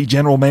case to be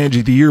General Manager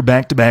of the Year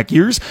back-to-back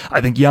years.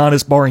 I think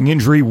Giannis, barring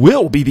injury,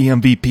 will be the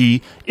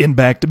MVP in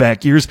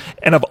back-to-back years,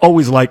 and I've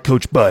always liked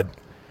Coach Bud.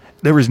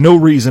 There is no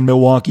reason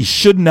Milwaukee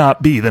should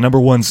not be the number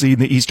 1 seed in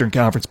the Eastern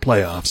Conference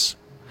playoffs.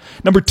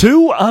 Number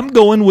 2, I'm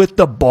going with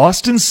the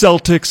Boston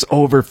Celtics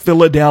over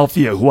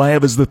Philadelphia, who I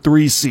have as the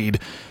 3 seed.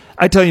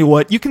 I tell you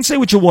what, you can say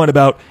what you want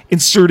about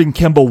inserting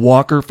Kemba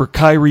Walker for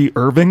Kyrie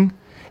Irving.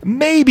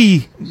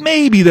 Maybe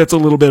that's a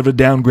little bit of a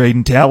downgrade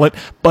in talent,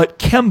 but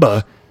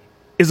Kemba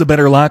is a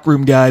better locker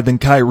room guy than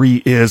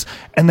Kyrie is,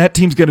 and that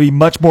team's going to be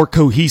much more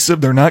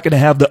cohesive. They're not going to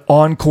have the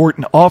on-court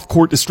and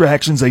off-court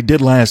distractions they did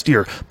last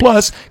year.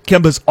 Plus,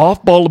 Kemba's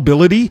off-ball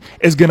ability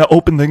is going to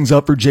open things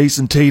up for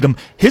Jason Tatum.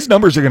 His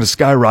numbers are going to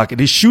skyrocket.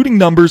 His shooting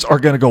numbers are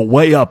going to go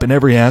way up in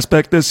every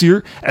aspect this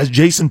year, as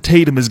Jason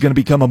Tatum is going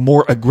to become a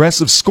more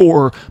aggressive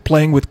scorer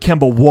playing with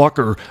Kemba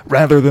Walker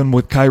rather than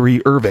with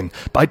Kyrie Irving.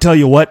 But I tell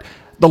you what,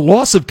 the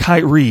loss of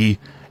Kyrie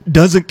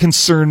doesn't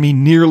concern me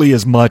nearly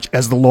as much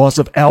as the loss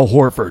of Al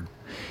Horford.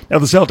 Now,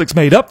 the Celtics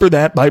made up for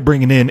that by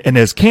bringing in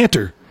Enes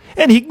Kanter,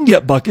 and he can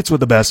get buckets with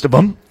the best of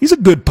them. He's a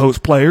good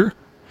post player,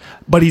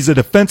 but he's a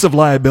defensive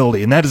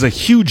liability, and that is a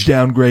huge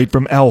downgrade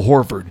from Al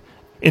Horford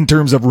in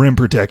terms of rim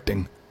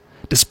protecting.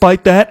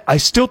 Despite that, I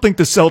still think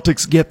the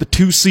Celtics get the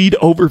 2 seed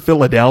over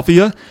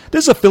Philadelphia.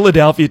 This is a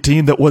Philadelphia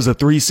team that was a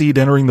 3 seed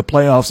entering the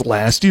playoffs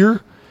last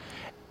year.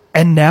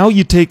 And now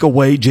you take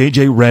away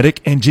J.J. Redick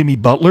and Jimmy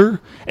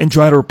Butler and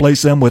try to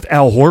replace them with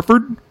Al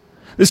Horford?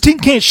 This team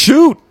can't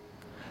shoot.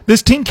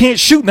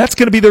 And that's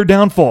going to be their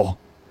downfall.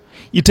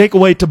 You take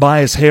away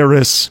Tobias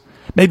Harris,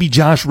 maybe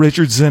Josh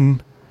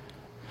Richardson,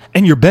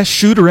 and your best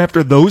shooter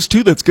after those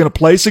two that's going to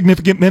play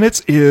significant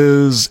minutes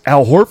is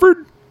Al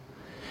Horford?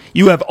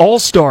 You have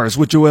all-stars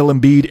with Joel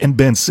Embiid and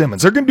Ben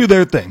Simmons. They're going to do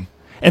their thing.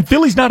 And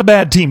Philly's not a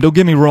bad team, don't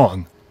get me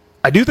wrong.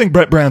 I do think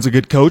Brett Brown's a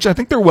good coach. I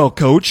think they're well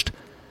coached.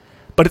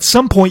 But at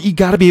some point, you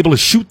got to be able to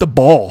shoot the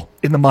ball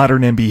in the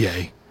modern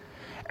NBA.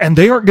 And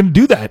they aren't going to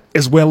do that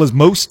as well as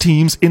most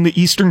teams in the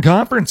Eastern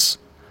Conference,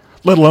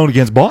 let alone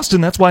against Boston.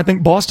 That's why I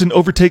think Boston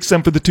overtakes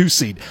them for the 2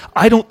 seed.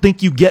 I don't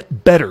think you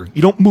get better.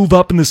 You don't move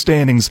up in the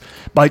standings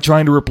by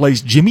trying to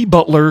replace Jimmy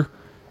Butler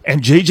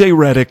and J.J.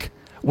 Redick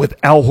with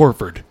Al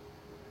Horford.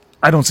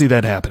 I don't see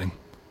that happening.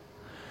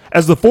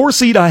 As the 4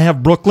 seed, I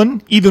have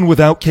Brooklyn, even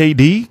without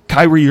KD,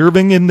 Kyrie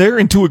Irving in there,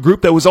 into a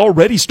group that was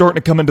already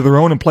starting to come into their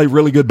own and play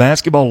really good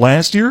basketball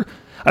last year.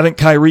 I think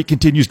Kyrie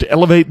continues to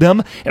elevate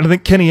them, and I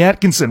think Kenny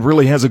Atkinson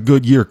really has a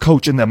good year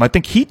coaching them. I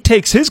think he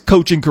takes his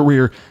coaching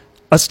career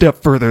a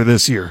step further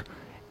this year.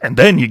 And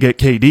then you get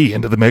KD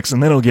into the mix,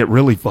 and then it'll get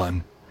really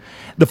fun.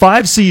 The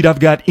 5 seed,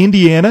 I've got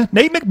Indiana.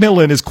 Nate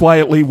McMillan is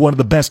quietly one of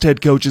the best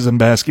head coaches in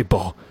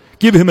basketball.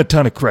 Give him a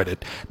ton of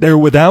credit. They're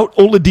without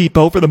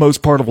Oladipo for the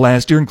most part of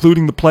last year,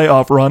 including the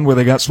playoff run where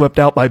they got swept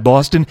out by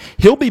Boston.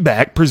 He'll be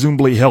back,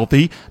 presumably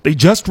healthy. They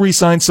just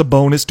re-signed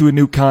Sabonis to a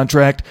new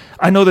contract.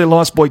 I know they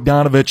lost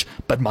Bogdanovic,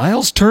 but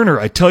Miles Turner,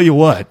 I tell you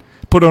what,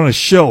 put on a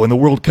show in the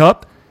World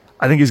Cup.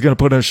 I think he's going to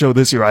put on a show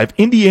this year. I have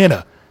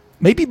Indiana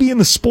maybe being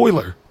the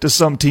spoiler to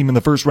some team in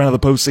the first round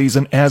of the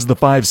postseason as the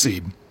 5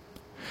 seed.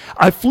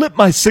 I flipped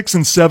my 6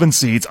 and 7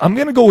 seeds. I'm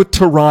going to go with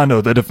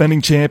Toronto, the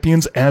defending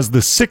champions, as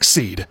the 6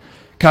 seed.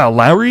 Kyle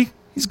Lowry,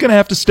 he's going to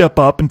have to step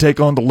up and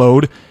take on the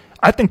load.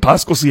 I think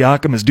Pascal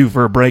Siakam is due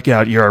for a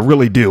breakout year. I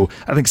really do.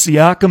 I think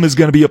Siakam is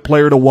going to be a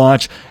player to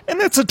watch.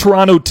 And that's a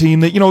Toronto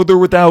team that, they're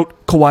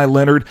without Kawhi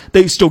Leonard.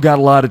 They've still got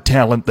a lot of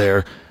talent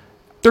there.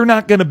 They're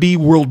not going to be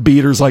world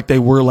beaters like they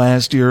were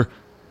last year,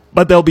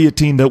 but they'll be a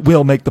team that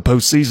will make the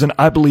postseason,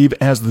 I believe,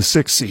 as the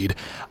 6th seed.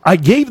 I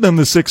gave them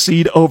the 6th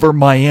seed over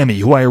Miami,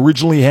 who I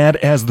originally had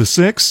as the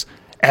 6th.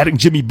 Adding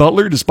Jimmy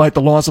Butler, despite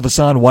the loss of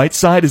Hassan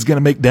Whiteside, is going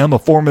to make them a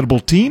formidable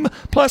team.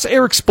 Plus,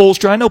 Eric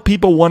Spoelstra, I know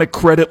people want to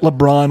credit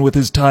LeBron with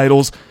his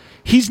titles.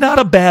 He's not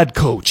a bad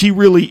coach. He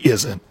really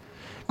isn't.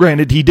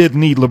 Granted, he did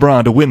need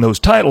LeBron to win those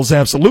titles,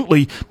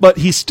 absolutely, but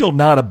he's still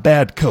not a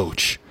bad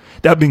coach.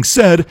 That being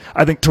said,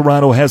 I think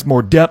Toronto has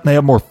more depth and they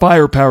have more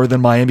firepower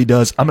than Miami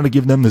does. I'm going to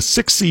give them the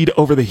 6th seed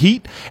over the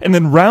Heat. And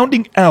then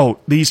rounding out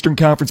the Eastern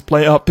Conference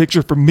playoff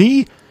picture for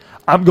me,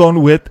 I'm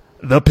going with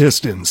the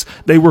Pistons.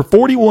 They were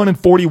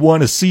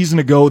 41-41 a season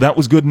ago. That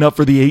was good enough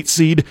for the 8th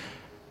seed.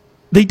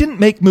 They didn't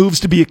make moves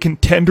to be a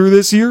contender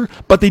this year,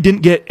 but they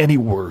didn't get any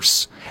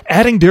worse.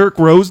 Adding Derrick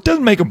Rose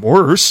doesn't make them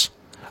worse.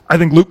 I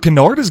think Luke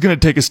Kennard is going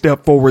to take a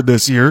step forward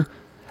this year.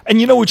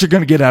 And you know what you're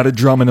going to get out of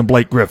Drummond and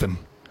Blake Griffin.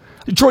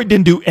 Detroit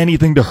didn't do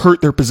anything to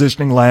hurt their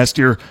positioning last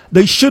year.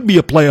 They should be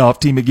a playoff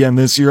team again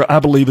this year, I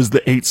believe, as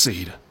the 8th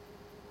seed.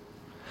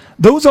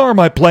 Those are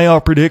my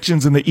playoff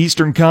predictions in the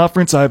Eastern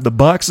Conference. I have the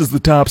Bucks as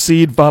the top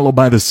seed, followed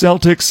by the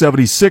Celtics,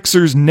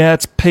 76ers,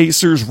 Nets,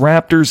 Pacers,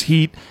 Raptors,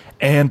 Heat,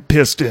 and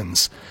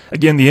Pistons.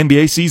 Again, the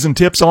NBA season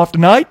tips off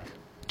tonight.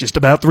 Just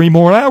about 3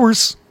 more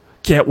hours.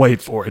 Can't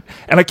wait for it.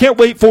 And I can't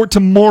wait for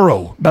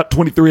tomorrow, about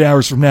 23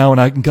 hours from now,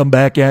 and I can come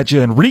back at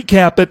you and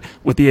recap it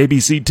with the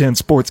ABC 10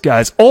 Sports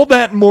guys. All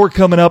that and more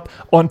coming up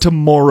on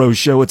tomorrow's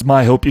show. It's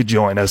my hope you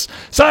join us.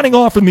 Signing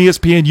off from the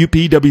ESPN UP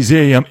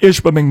WZAM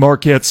Ishpeming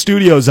Marquette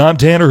Studios, I'm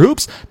Tanner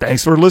Hoops.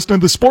 Thanks for listening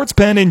to the Sports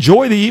Pen.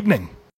 Enjoy the evening.